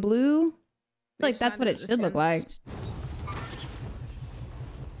pretty and blue, like that's what it should look like.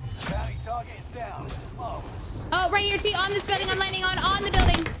 Bounty target is down. Marvelous. Oh, right here, see, on this building I'm landing on the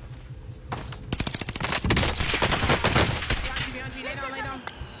building. Behind you, lay down.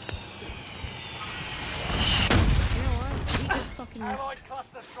 You know what? Eat this fucking... Allied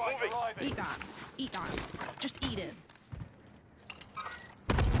cluster strike arriving. Eat that. Just eat it.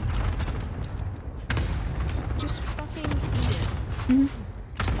 Just fucking eat it.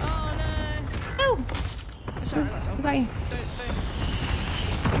 Oh no. Oh, It's alright, that's okay. okay.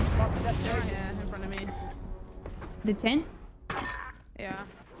 Don't. They're right here in front of me. The tent? Yeah.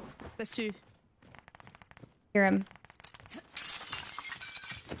 There's 2. Hear him.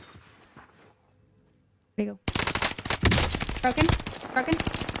 Where'd he go? Broken?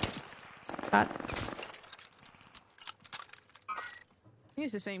 Shot. I think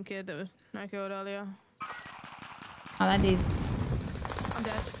it's the same kid that I killed earlier. Oh, that dude. I'm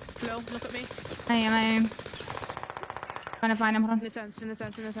dead. Flo, look at me. I am. Trying to find him. Hold In on. the tents.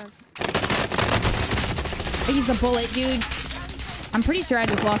 I used a bullet, dude. I'm pretty sure I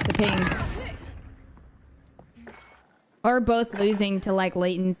just lost the ping. Or both losing to like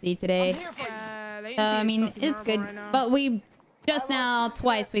latency today. Yeah, So I mean, it's good. Right now. But we just now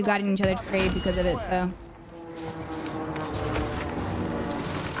twice we've gotten each other's trade because of it. So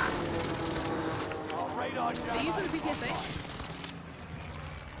Radar Are you using the PPSH?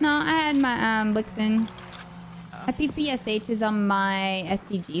 no, I had my Blixen. My PPSH is on my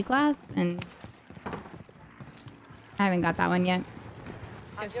STG class, and I haven't got that one yet.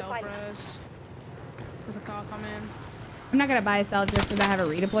 Get cell bros. There's a car coming. I'm not gonna buy a cell just because I have a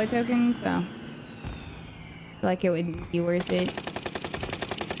redeploy token, so I feel like it would be worth it.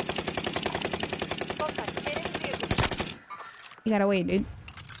 You gotta wait, dude.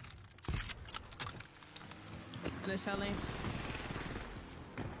 And it's heli.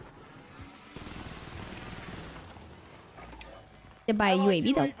 to buy a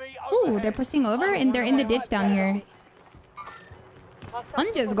UAV though. Ooh, they're pushing over and they're in the ditch down here.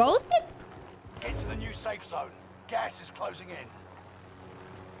 One just ghosted? Get to the new safe zone. Gas is closing in.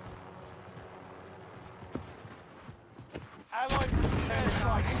 Allied precision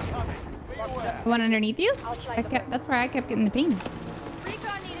strike incoming. Be aware. The one underneath you? That's where I kept getting the ping.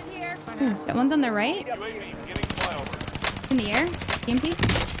 Recon needed here. Ooh, that one's on the right. UAV beginning flyover. In the air. TMP.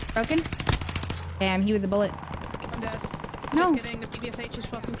 Broken. Damn, he was a bullet. I'm dead. No. Just kidding. The PBSH is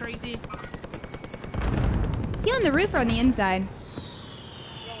fucking crazy. He on the roof or on the inside?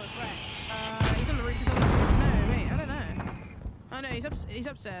 He's on the roof. He's on the roof. No, wait. I don't know. Oh no, he's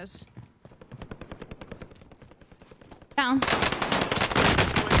upstairs. Down.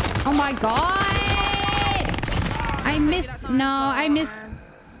 Oh my god! I missed. No, I missed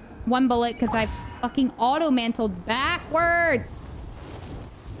one bullet because I fucking auto-mantled backwards.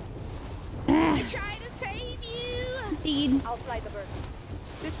 I'm trying to save you. Indeed. I'll fly the bird.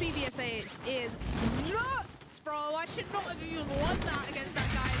 This PBSH is nuts, bro. I should not have even won that against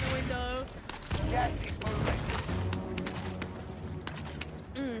that guy in the window. Gas is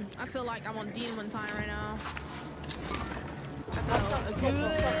moving. I feel like I'm on demon time right now. I feel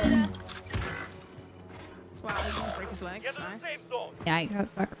good. Wow, he didn't break his legs. Nice. Yeah, that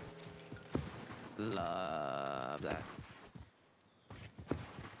sucks. Love that.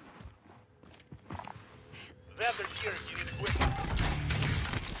 Vendor here, you need equipment.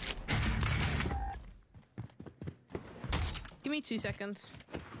 Give me 2 seconds.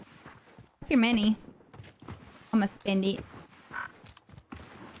 Your mini. I'm gonna spend it.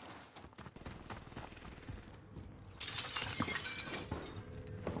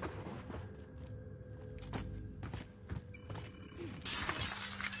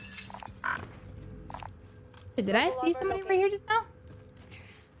 Did I see somebody over here just now?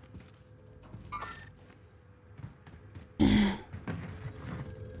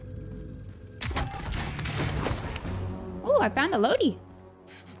 Oh, I found a Lodi.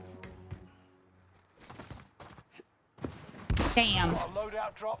 Damn. Got a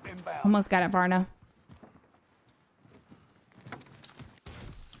loadout drop inbound. Almost got it, Varna.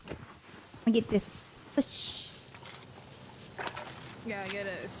 I'll get this. Push. Yeah, I get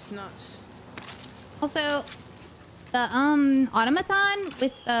it. It's nuts. Also, the automaton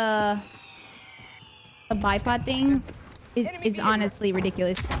with the bipod thing is honestly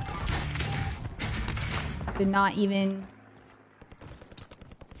ridiculous. Did not even.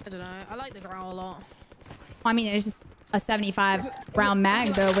 I don't know. I like the growl a lot. I mean, it's just a 75 round mag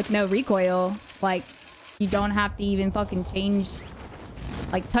though with no recoil. Like, you don't have to even fucking change,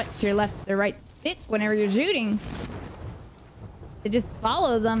 like, touch your left or right stick whenever you're shooting. It just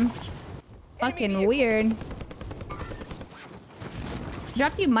follows them. Fucking weird.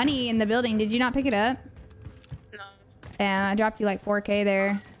 Dropped you money in the building. Did you not pick it up? No. Yeah, I dropped you like 4K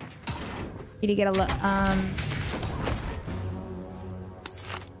there. You to get a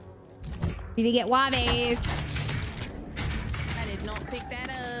you to get wabbies. I did not pick that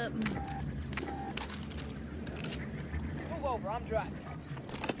up. Move over, I'm driving.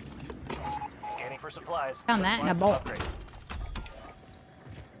 Scanning for supplies. Found that in a bolt.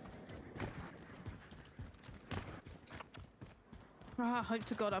 Oh, I hope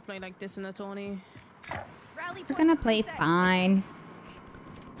to God I play like this in the tourney. Rally We're point gonna to play reset. fine.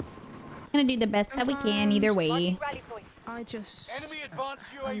 Gonna do the best that we can either way. Rally point. I just... Enemy advanced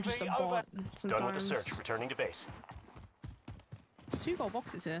I'm just a UAV over. bot sometimes. Done with the search. Returning to base. There's 2 gold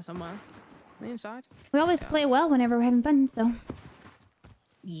boxes here somewhere. On the inside. We always play well whenever we're having fun, so.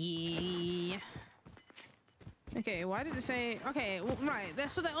 Yeah. Okay, why did it say... Okay, well, right.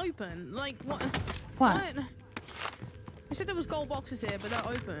 So they're open. Like, what? What? They said there was gold boxes here, but they're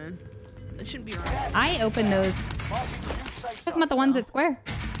open. It shouldn't be right. I opened those. Talking about the ones at Square.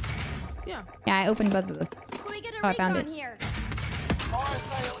 Yeah. Yeah, I opened both of those. Can we get a Oh, I found recon it. here?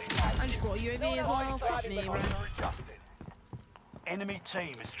 I just brought UAV as well. Fuck me, bro. Enemy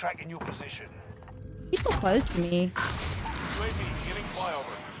team is tracking your position. People close to me. UAV beginning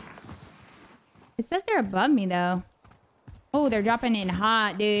flyover. It says they're above me though. Oh, they're dropping in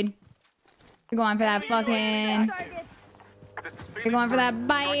hot, dude. They're going for that fucking. Targets. They're going for that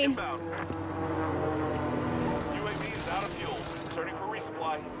bite. UAV is out of fuel. Returning for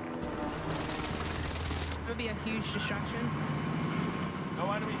resupply. It would be a huge distraction.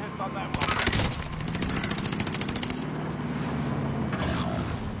 No enemy hits on that one.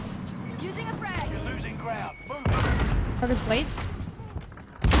 Using a frag. You're losing ground. Move. Focus plate.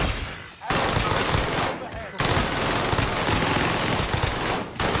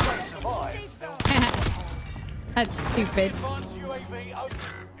 Safe zone. That's stupid. Advanced UAV open.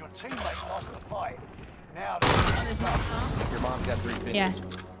 Your teammate lost the fight. Now On his nuts, huh? Your mom's got 3 fingers. Yeah.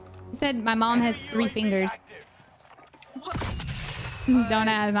 He said my mom has 3 fingers. Don't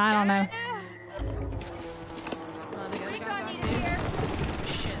ask. I don't know. The other Recon guy's needed out here.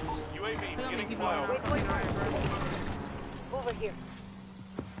 too. Shit. UAV Look how many beginning people are flyover. fucking alright, bro. Over here.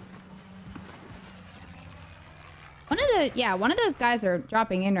 One of those guys are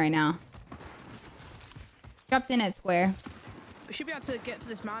dropping in right now. Dropped in at square. We should be able to get to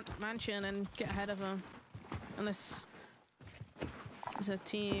this mansion and get ahead of them. Unless there's a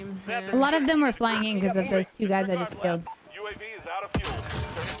team A here. lot of them were flying in because of those 2 guys I just killed. UAV is out of fuel.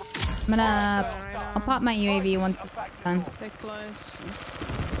 I'm gonna... I'll pop my UAV once it's done. They're close.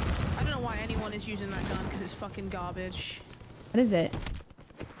 I don't know why anyone is using that gun because it's fucking garbage. What is it?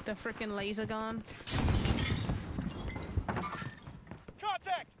 The freaking laser gun.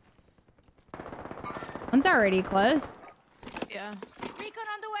 Contact! One's already close. Yeah. Recon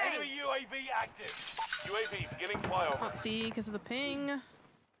on the way. Enemy UAV active. UAV beginning flyover. Can't see because of the ping.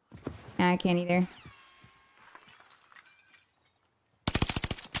 Nah, I can't either.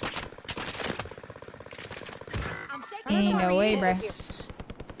 I'm taking Ain't no way, bruh. Yes.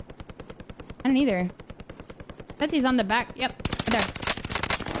 I don't either. Betsy's on the back. Yep. There.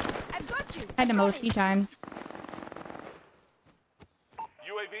 I've got you. Had him a few times.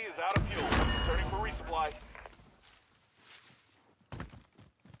 UAV is out of fuel. Returning for resupply.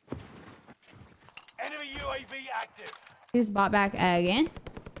 Enemy UAV active. He's bought back again.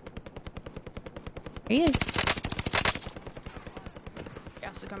 There he is. He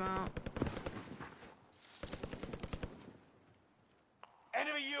has to come out.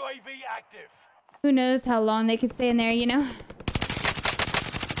 Enemy UAV active. Who knows how long they could stay in there, you know?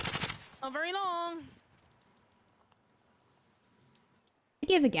 Not very long. Think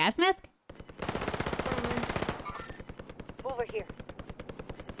he has a gas mask? Probably. Over here.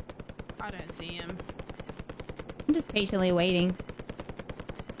 I don't see him. I'm just patiently waiting.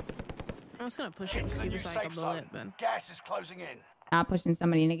 I was gonna push him Into because the he new was like a safe bullet, zone. but Gas is closing in. Not pushing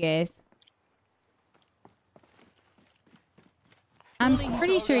somebody in the gas. I'm Holy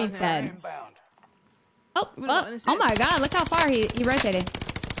pretty sure he's shit. dead. Inbound. Oh, We don't oh, know what oh it my says. god, look how far he rotated.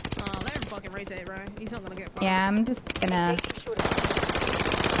 oh, let him fucking rotate, bro. He's not gonna get far. Yeah, I'm just gonna...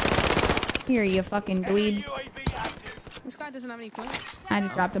 Here, you fucking Enemy dweebs. UAV active. This guy doesn't have any points. I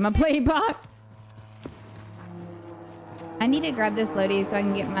just dropped him a play box. I need to grab this loadie so I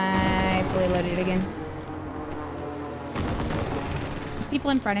can get my fully loaded again. There's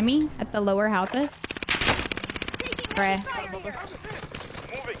people in front of me at the lower houses. Bruh. Fire here.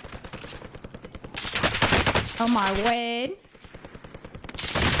 Moving. Oh my word.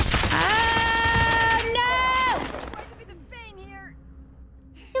 Ah, no! Quite a bit of pain here.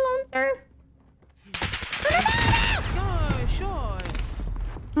 Hello, sir. No, sure.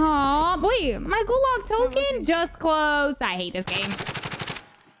 Aw, wait, my Gulag token just closed. I hate this game.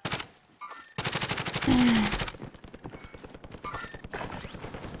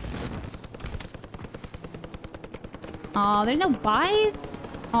 Oh, there's no buys?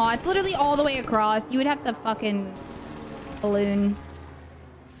 Oh, it's literally all the way across. You would have to fucking balloon.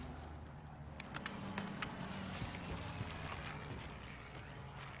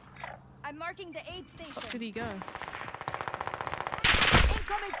 I'm marking the aid Where did station. he go?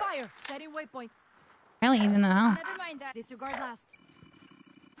 Incoming fire. Setting waypoint. Apparently he's in the house. Never mind that. Disregard last.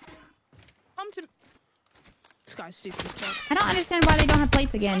 Come to. This guy's stupid as fuck. I don't understand why they don't have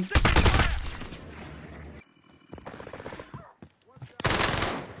plates again.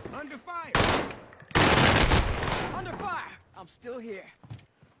 Under fire. Under fire. I'm still here.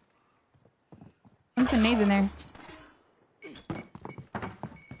 There's some nades in there.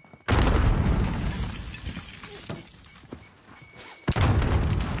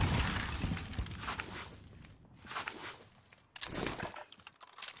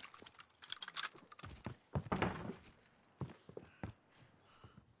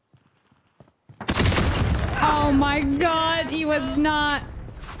 Oh my god, he was not.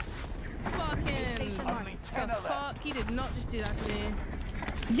 Fucking. Only 10 The are left. fuck? He did not just do that to me.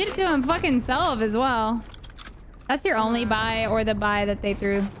 He did it to him fucking self as well. That's your only buy or the buy that they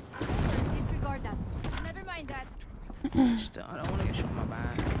threw. Disregard that. Never mind that. I don't want to get shot in my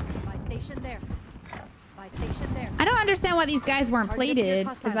back. Buy station there. Buy station there. I don't understand why these guys weren't Target appears plated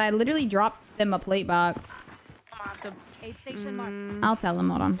hostile. because I literally dropped them a plate box. I'm gonna have to. Aid station marked. I'll tell them,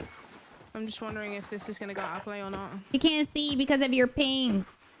 hold on. I'm just wondering if this is gonna go out of play or not. You can't see because of your pings.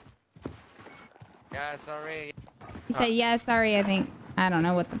 Yeah, sorry. He said, yeah, sorry, I think. I don't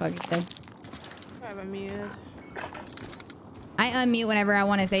know what the fuck he said. I have a muted. I unmute whenever I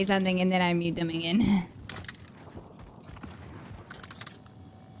want to say something and then I mute them again.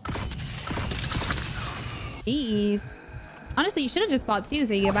 Jeez. Honestly, you should have just bought 2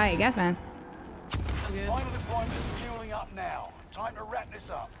 so you could buy a gas man. Final deployment is fueling up now. Time to wrap this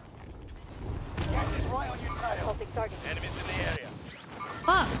up. Gas is right on your tail. Enemies in the area.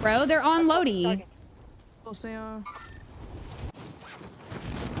 Fuck, bro. They're on Lodi. We'll see.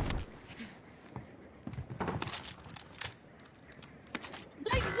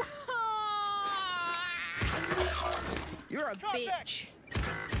 You're a bitch.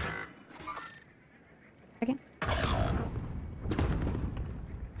 Okay.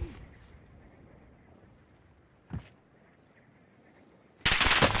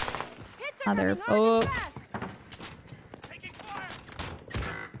 Motherfucker. Taking fire.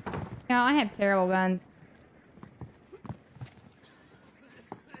 Yeah, I have terrible guns.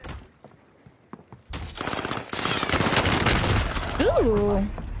 Ooh.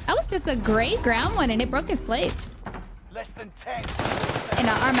 That was just a gray ground one and it broke his plate. Less than 10. And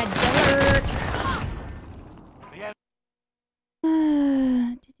an armadillo.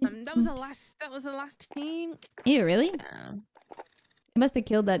 That was the last. That was the last team. Ew, really? Yeah. I must have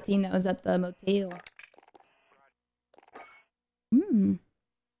killed that team that was at the motel. Hmm.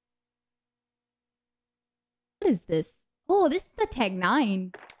 What is this? Oh, this is the Tag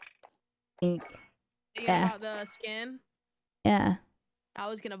 9. I think. You Yeah. about the skin? Yeah. I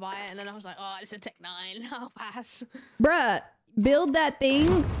was gonna buy it, and then I was like, "Oh, it's a Tech 9. I'll pass." Bruh, build that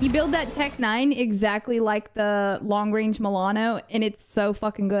thing. You build that Tech 9 exactly like the long range Milano, and it's so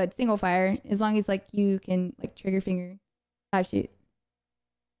fucking good. Single fire, as long as like you can like trigger finger 5 shoot.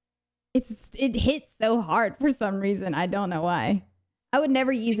 It hits so hard for some reason. I don't know why. I would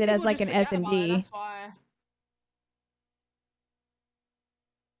never use it as People like an just forget about it, SMG. That's why.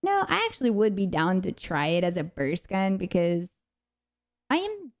 No, I actually would be down to try it as a burst gun because I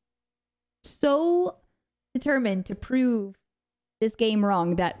am so determined to prove this game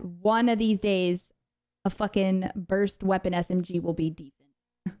wrong that one of these days a fucking burst weapon SMG will be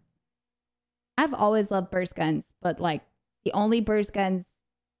decent. I've always loved burst guns, but like the only burst guns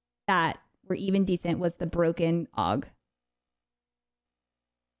that were even decent was the broken AUG.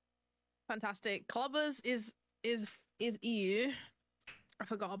 Fantastic. Clubbers is EU. I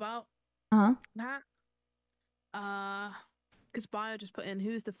forgot about Uh-huh. that. Because Bio just put in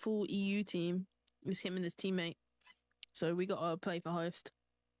who's the full EU team. It's him and his teammate. So we gotta play for host.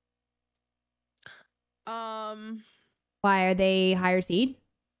 Why are they higher seed?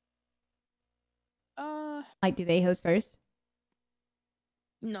 Like, do they host first?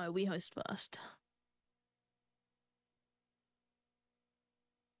 No, we host first.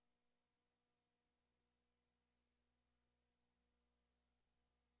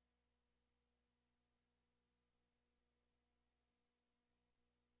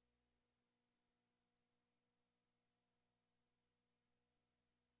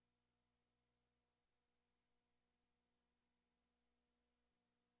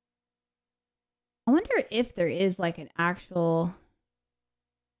 I wonder if there is like an actual...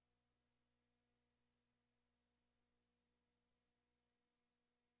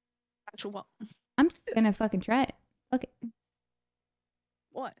 Actual what? I'm just gonna fucking try it. Fuck it.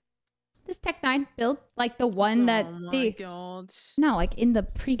 What? This Tech 9 build, like the one that... Oh my the... god. No, like in the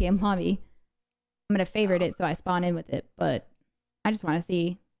pregame lobby. I'm gonna favorite it so I spawn in with it, but I just want to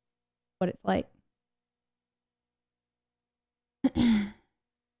see what it's like.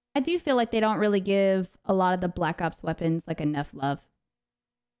 I do feel like they don't really give a lot of the Black Ops weapons like enough love.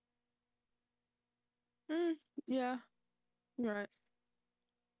 Yeah. You're right.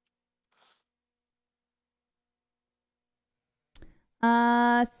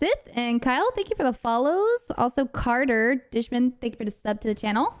 Sith and Kyle, thank you for the follows. Also, Carter Dishman, thank you for the sub to the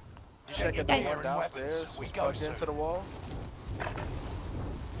channel. You check it Guys. the one downstairs was plugged into the wall.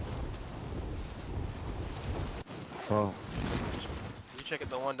 Oh. You check it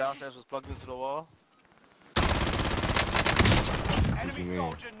the one downstairs was plugged into the wall. Enemy mean?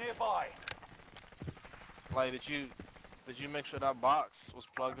 soldier nearby. Like, did you make sure that box was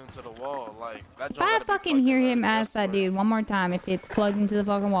plugged into the wall? Like, that. If I fucking hear him ask that dude one more time if it's plugged into the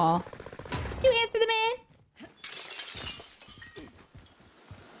fucking wall, you answer the man.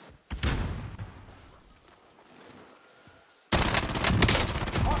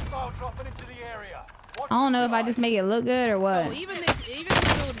 Hostile dropping into the area. Watch I don't know if I the just make it look good or what. Oh, even this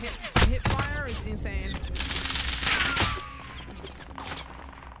build hit fire is insane.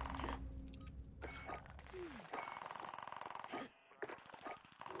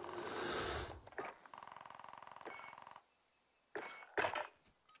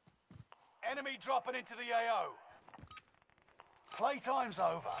 Enemy dropping into the AO. Playtime's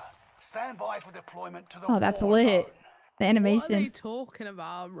over. Stand by for deployment to the Oh, that's war lit. zone. The What are they animation. talking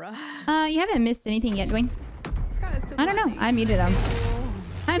about, bruh? You haven't missed anything yet, Dwayne. I don't know. I muted him.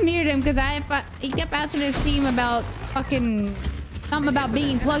 I muted him because he kept asking his team about fucking something about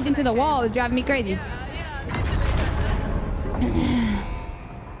being plugged into the wall. It was driving me crazy.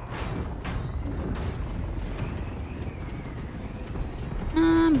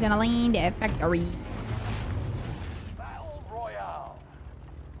 I'm gonna land at factory. Battle Royale.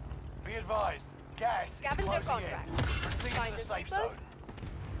 Be advised, gas is closing in. Proceed to the safe zone.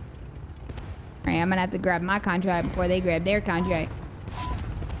 Alright, I'm gonna have to grab my contract before they grab their contract.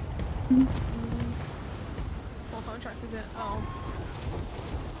 What contract is it? Oh.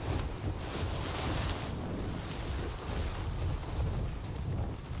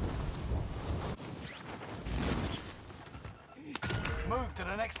 Move to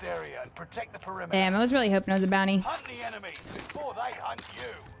the next area and protect the perimeter. Damn, I was really hoping it was a bounty. Hunt the enemies before they hunt you.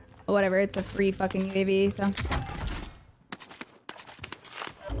 But whatever, it's a free fucking UAV, so.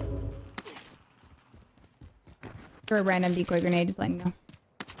 For a random decoy grenade, just letting you know.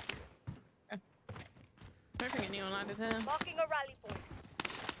 I don't think anyone landed here. Marking a rally point.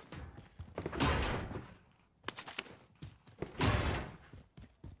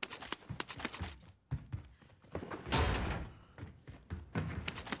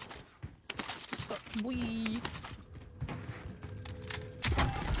 It's just got weed.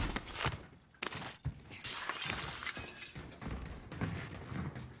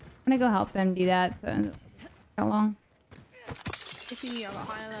 I'm gonna go help them do that, so. How long? If you have a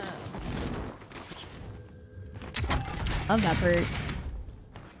highlight. Love that perk.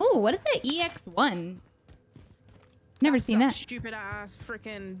 Oh, what is that? EX1? Never seen that. Stupid ass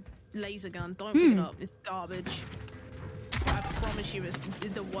freaking laser gun. Don't pick it up. It's garbage. I promise you, it's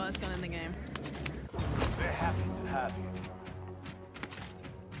the worst gun in the game. They're happy to have you.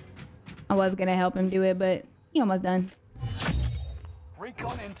 I was gonna help him do it, but he almost done.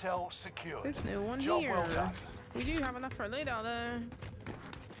 Recon intel secured. This new one Job here. well done. We do have enough for a loadout there.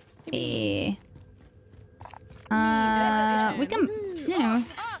 Yeah. We can, you know,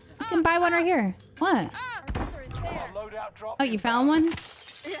 we can buy one right here. What? Loadout drop Oh, you found one?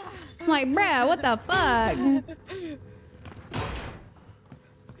 Yeah. I'm like, bruh, what the fuck?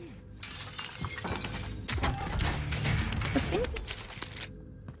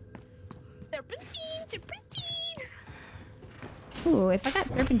 Ooh, if I got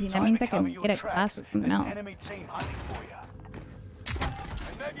serpentine, that means I can get a class with something else. Enemy team hunting for you.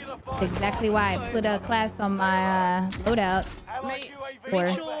 That's exactly why I put a class on my loadout. Make Or-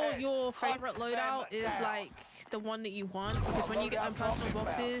 sure your favorite loadout is like the one that you want, because when you get them personal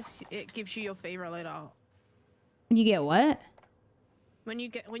boxes, it gives you your favorite loadout. You get what? When you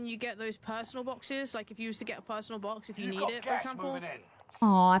get those personal boxes, like if you used to get a personal box, if you You've need got it, for gas example. moving in.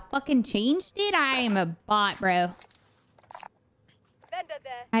 Oh, I fucking changed it? I am a bot, bro. Vendor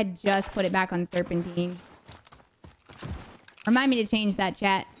there. I just put it back on serpentine. Remind me to change that,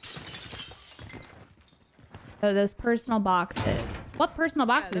 chat. So those personal boxes. What personal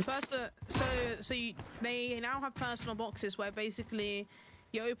Yeah, boxes? the first, they now have personal boxes where basically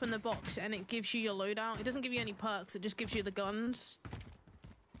you open the box and it gives you your loadout. It doesn't give you any perks. It just gives you the guns.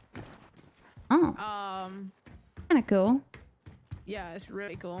 Oh, kind of cool. Yeah, it's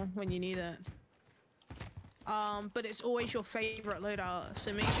really cool when you need it. But it's always your favorite loadout.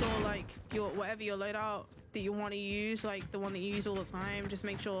 So make sure like whatever your loadout that you want to use, like the one that you use all the time, just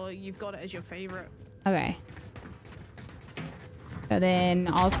make sure you've got it as your favorite. Okay. So then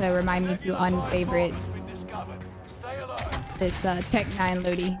also remind me to unfavorite Stay alert. this Tech 9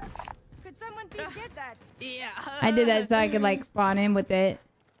 Lodi. Could someone please get that? Yeah. I did that so I could like spawn in with it.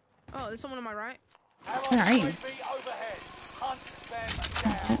 Oh, there's someone on my right. Where are you? UAV overhead. Hunt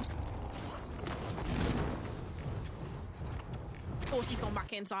them down. 40's gone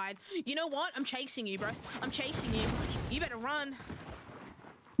back inside. You know what? I'm chasing you, bro. I'm chasing you. You better run.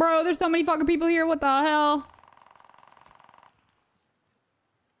 Bro, there's so many fucking people here. What the hell?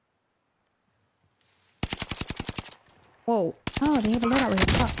 Whoa. Oh, they have a loadout right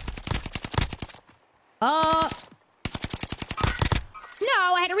here. Fuck. Oh.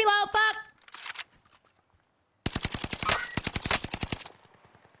 No, I had to reload. Fuck.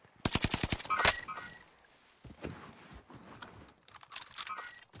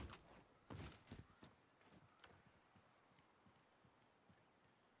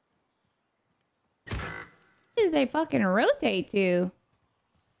 Who did they fucking rotate to?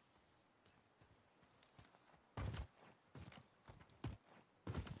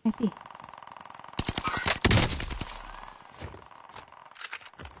 I see.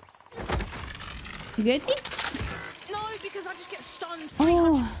 You good, T? No, because I just get stunned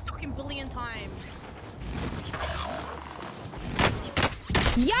Oh. 300 fucking billion times.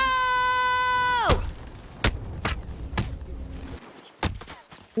 Yo!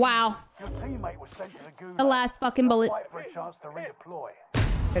 Wow. Your teammate was sent to the gulag. The last fucking bullet. Fight for a chance to redeploy.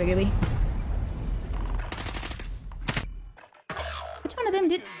 Gotta gilly. Which one of them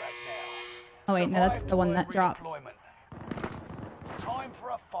did? Oh wait, no, that's the one that drops. Time for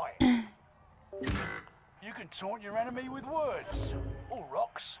a fight. You can taunt your enemy with words or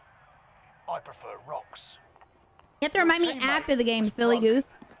rocks. I prefer rocks. You have to remind me after the game, silly goose.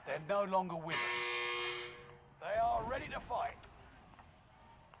 They're no longer with us. They are ready to fight.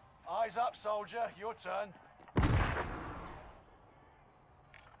 Eyes up, soldier. Your turn.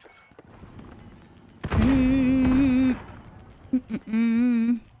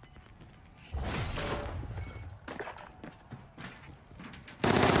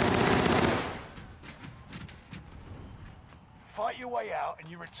 Fight your way out and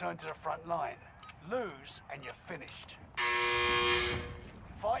you return to the front line. Lose and you're finished.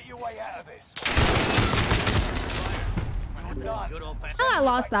 Fight your way out of this. When you're done, Oh, I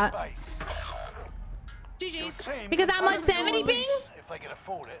lost that. base. GG's. Team Because can I'm on go to 70 your ping? release if they can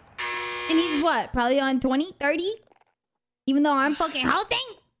afford it. And he's what? Probably on 20, 30? Even though I'm fucking hosting?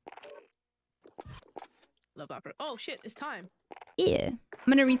 Love that. Oh shit, it's time. Yeah. I'm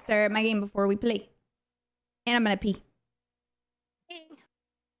gonna restart my game before we play. And I'm gonna pee.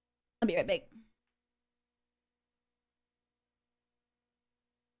 I'll be right back.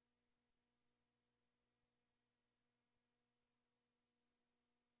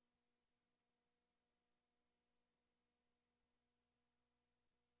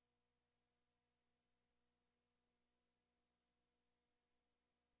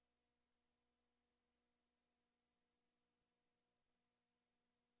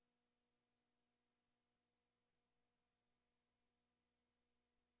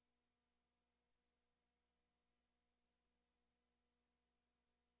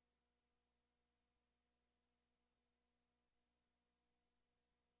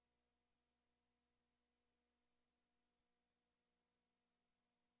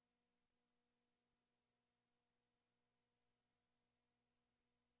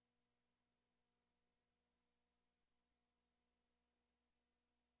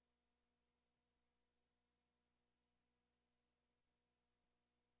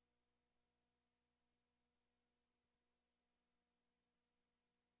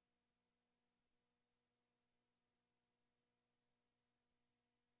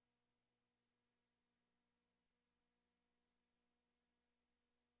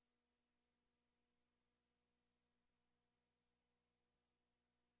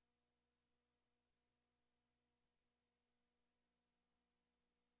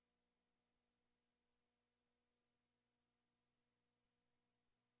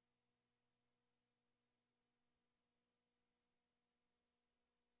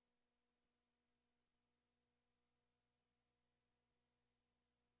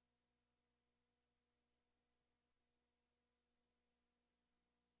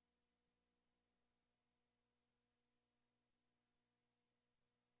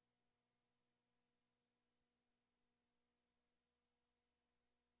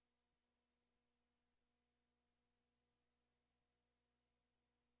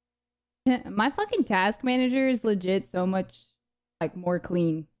 My fucking task manager is legit so much like more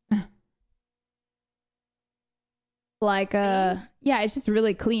clean. Like yeah, it's just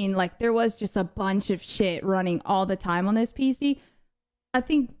really clean. Like there was just a bunch of shit running all the time on this PC. I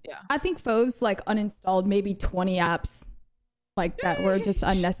think Foves like uninstalled maybe 20 apps like that were just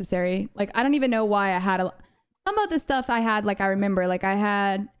unnecessary. Like I don't even know why I had some of the stuff I had, like I remember like I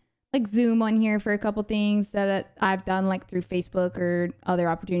had like Zoom on here for a couple things that I've done like through Facebook or other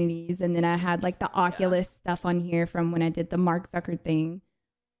opportunities. And then I had like the Oculus stuff on here from when I did the Mark Zuckerberg thing.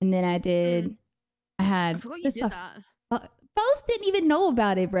 And then I had I forgot you this did stuff. that. Folks didn't even know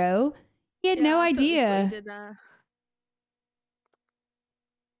about it, bro. He had no I totally forgot idea. you did that.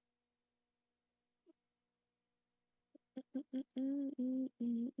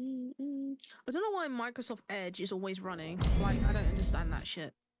 I don't know why Microsoft Edge is always running. Like, I don't understand that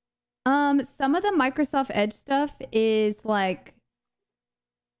shit. Some of the Microsoft Edge stuff is like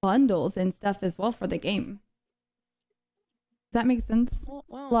bundles and stuff as well for the game. Does that make sense?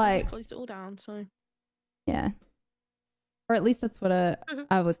 Well, Like- I closed it all down, so. Yeah. Or at least that's what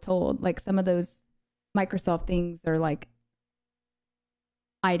I was told. Like some of those Microsoft things are like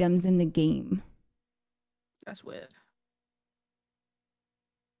items in the game. That's weird.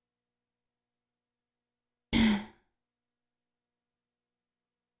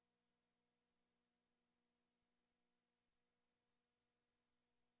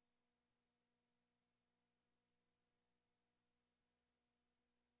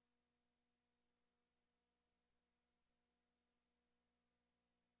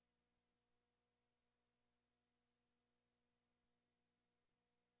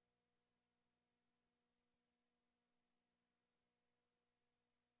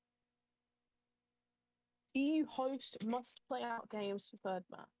 EU host must play out games for third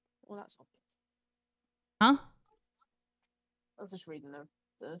match. Well, that's not. Huh? I was just reading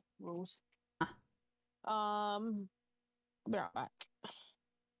the rules. Ah. I'll be right back.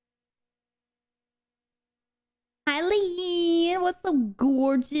 Hi, Lee. What's so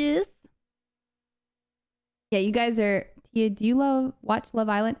gorgeous? Yeah, you guys are. Do you watch Love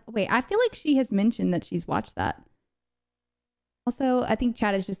Island? Wait, I feel like she has mentioned that she's watched that. Also, I think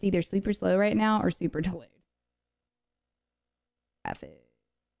chat is just either super slow right now or super delayed. Traffic.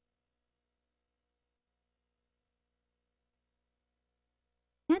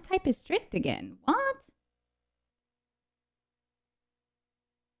 That type is strict again. What?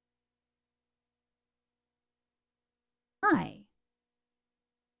 Hi.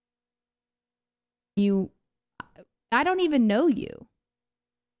 I don't even know you.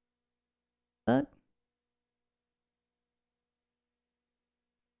 Fuck.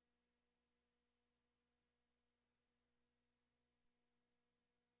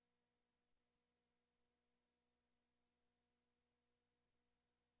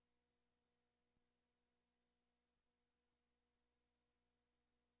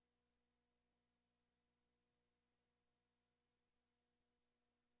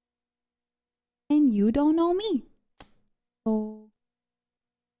 And you don't know me. So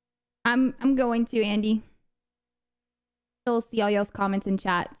I'm going to, Andy. Still see all y'all's comments in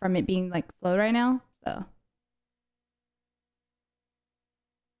chat from it being like slow right now. So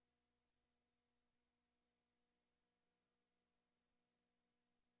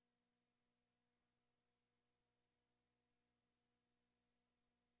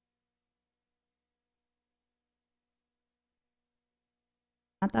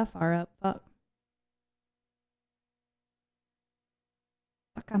not that far up. Fuck.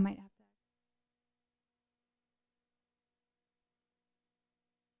 Fuck, I might have to.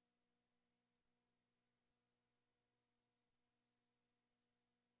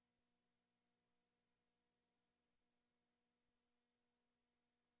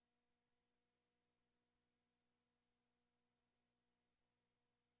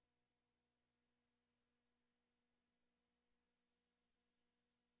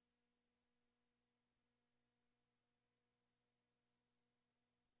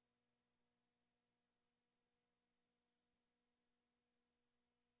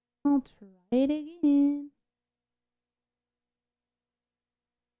 I'll try it again.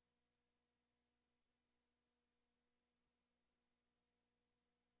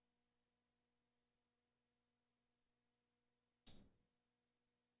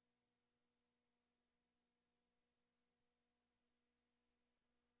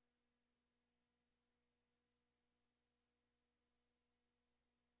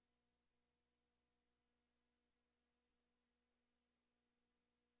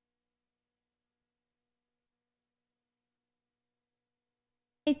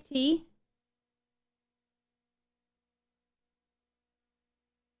 Hey, T.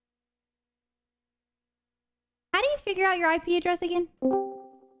 How do you figure out your IP address again?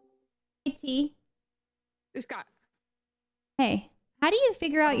 Hey, T. This guy. Hey, how do you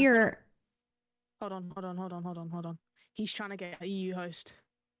figure out your... Hold on. He's trying to get a EU host.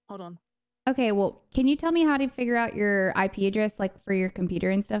 Hold on. Okay, well, can you tell me how to figure out your IP address, like, for your computer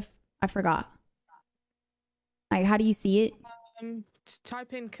and stuff? I forgot. Like, how do you see it?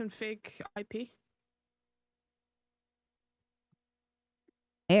 Type in config IP.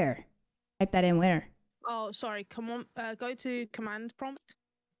 Where? Type that in where? Oh, sorry. Come on. Go to command prompt.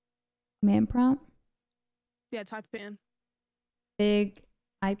 Command prompt? Yeah, type it in. Big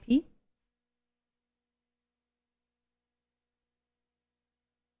IP?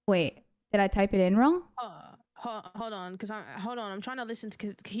 Wait, did I type it in wrong? Hold on, I'm trying to listen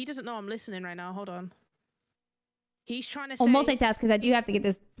because he doesn't know I'm listening right now. Hold on. He's trying to say... Oh, multitask, because I do have to get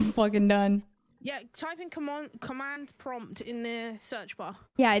this fucking done. Yeah, type in command prompt in the search bar.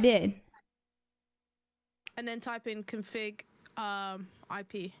 Yeah, I did. And then type in config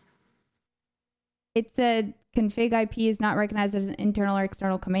IP. It said config IP is not recognized as an internal or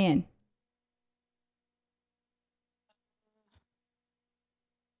external command.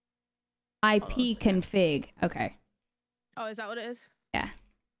 IP config. Okay. Oh, is that what it is? Yeah.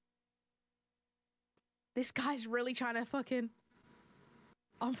 This guy's really trying to fucking...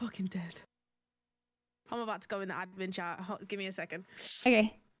 I'm fucking dead. I'm about to go in the admin chat. Give me a second.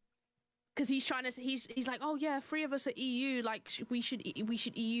 Okay. Because he's trying to... He's like, oh yeah, 3 of us are EU. Like, we should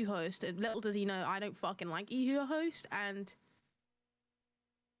EU host. And little does he know, I don't fucking like EU host. And...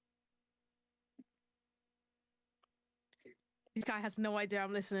 this guy has no idea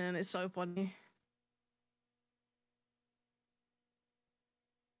I'm listening, and it's so funny.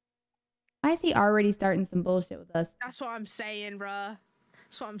 I Why is he already starting some bullshit with us? That's what I'm saying, bruh.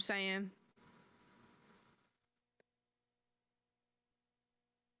 That's what I'm saying.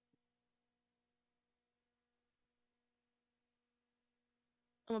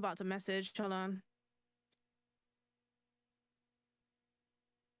 I'm about to message. Hold on.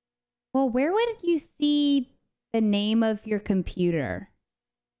 Well, where would you see the name of your computer?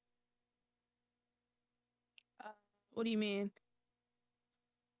 What do you mean?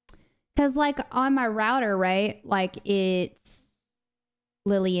 Because, like, on my router, right? Like, it's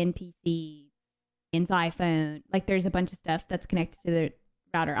Lillian PC, it's iPhone. Like, there's a bunch of stuff that's connected to the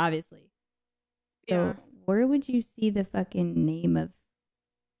router, obviously. Yeah. So, where would you see the fucking name of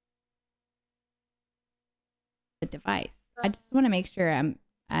the device? I just want to make sure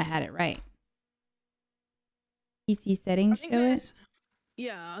I had it right. PC settings show it.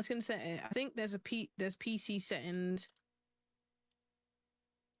 Yeah, I was gonna say. I think there's there's PC settings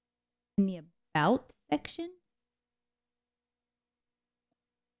In the about section.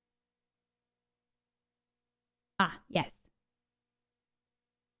 Ah, yes.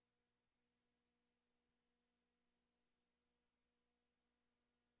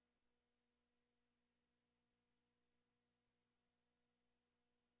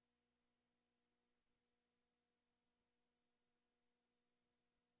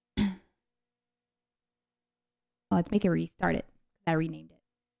 Oh, let's make it restart it. I renamed it.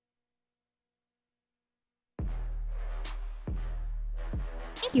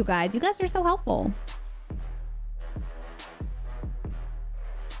 Thank you guys. You guys are so helpful.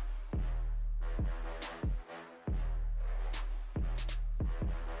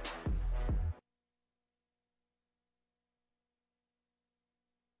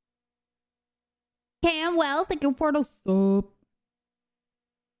 Cam Wells, thank you for the sub.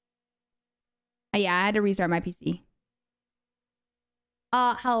 Yeah, I had to restart my PC.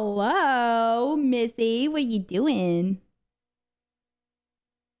 Hello, Missy. What are you doing?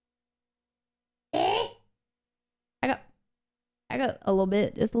 I got a little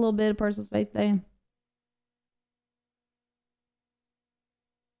bit, just a little bit of personal space there.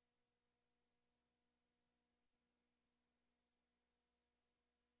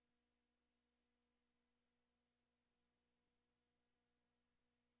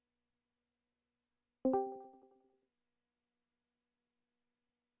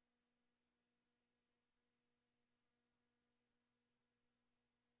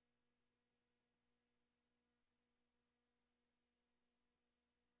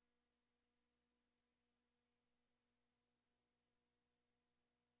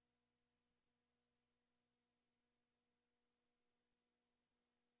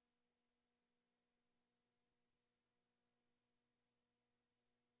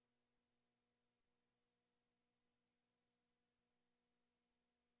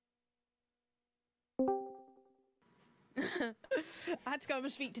 I had to go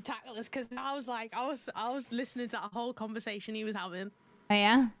and speak to Tackless because I was like, I was listening to that whole conversation he was having. Oh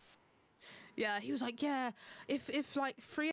yeah? Yeah, he was like, yeah, if like 3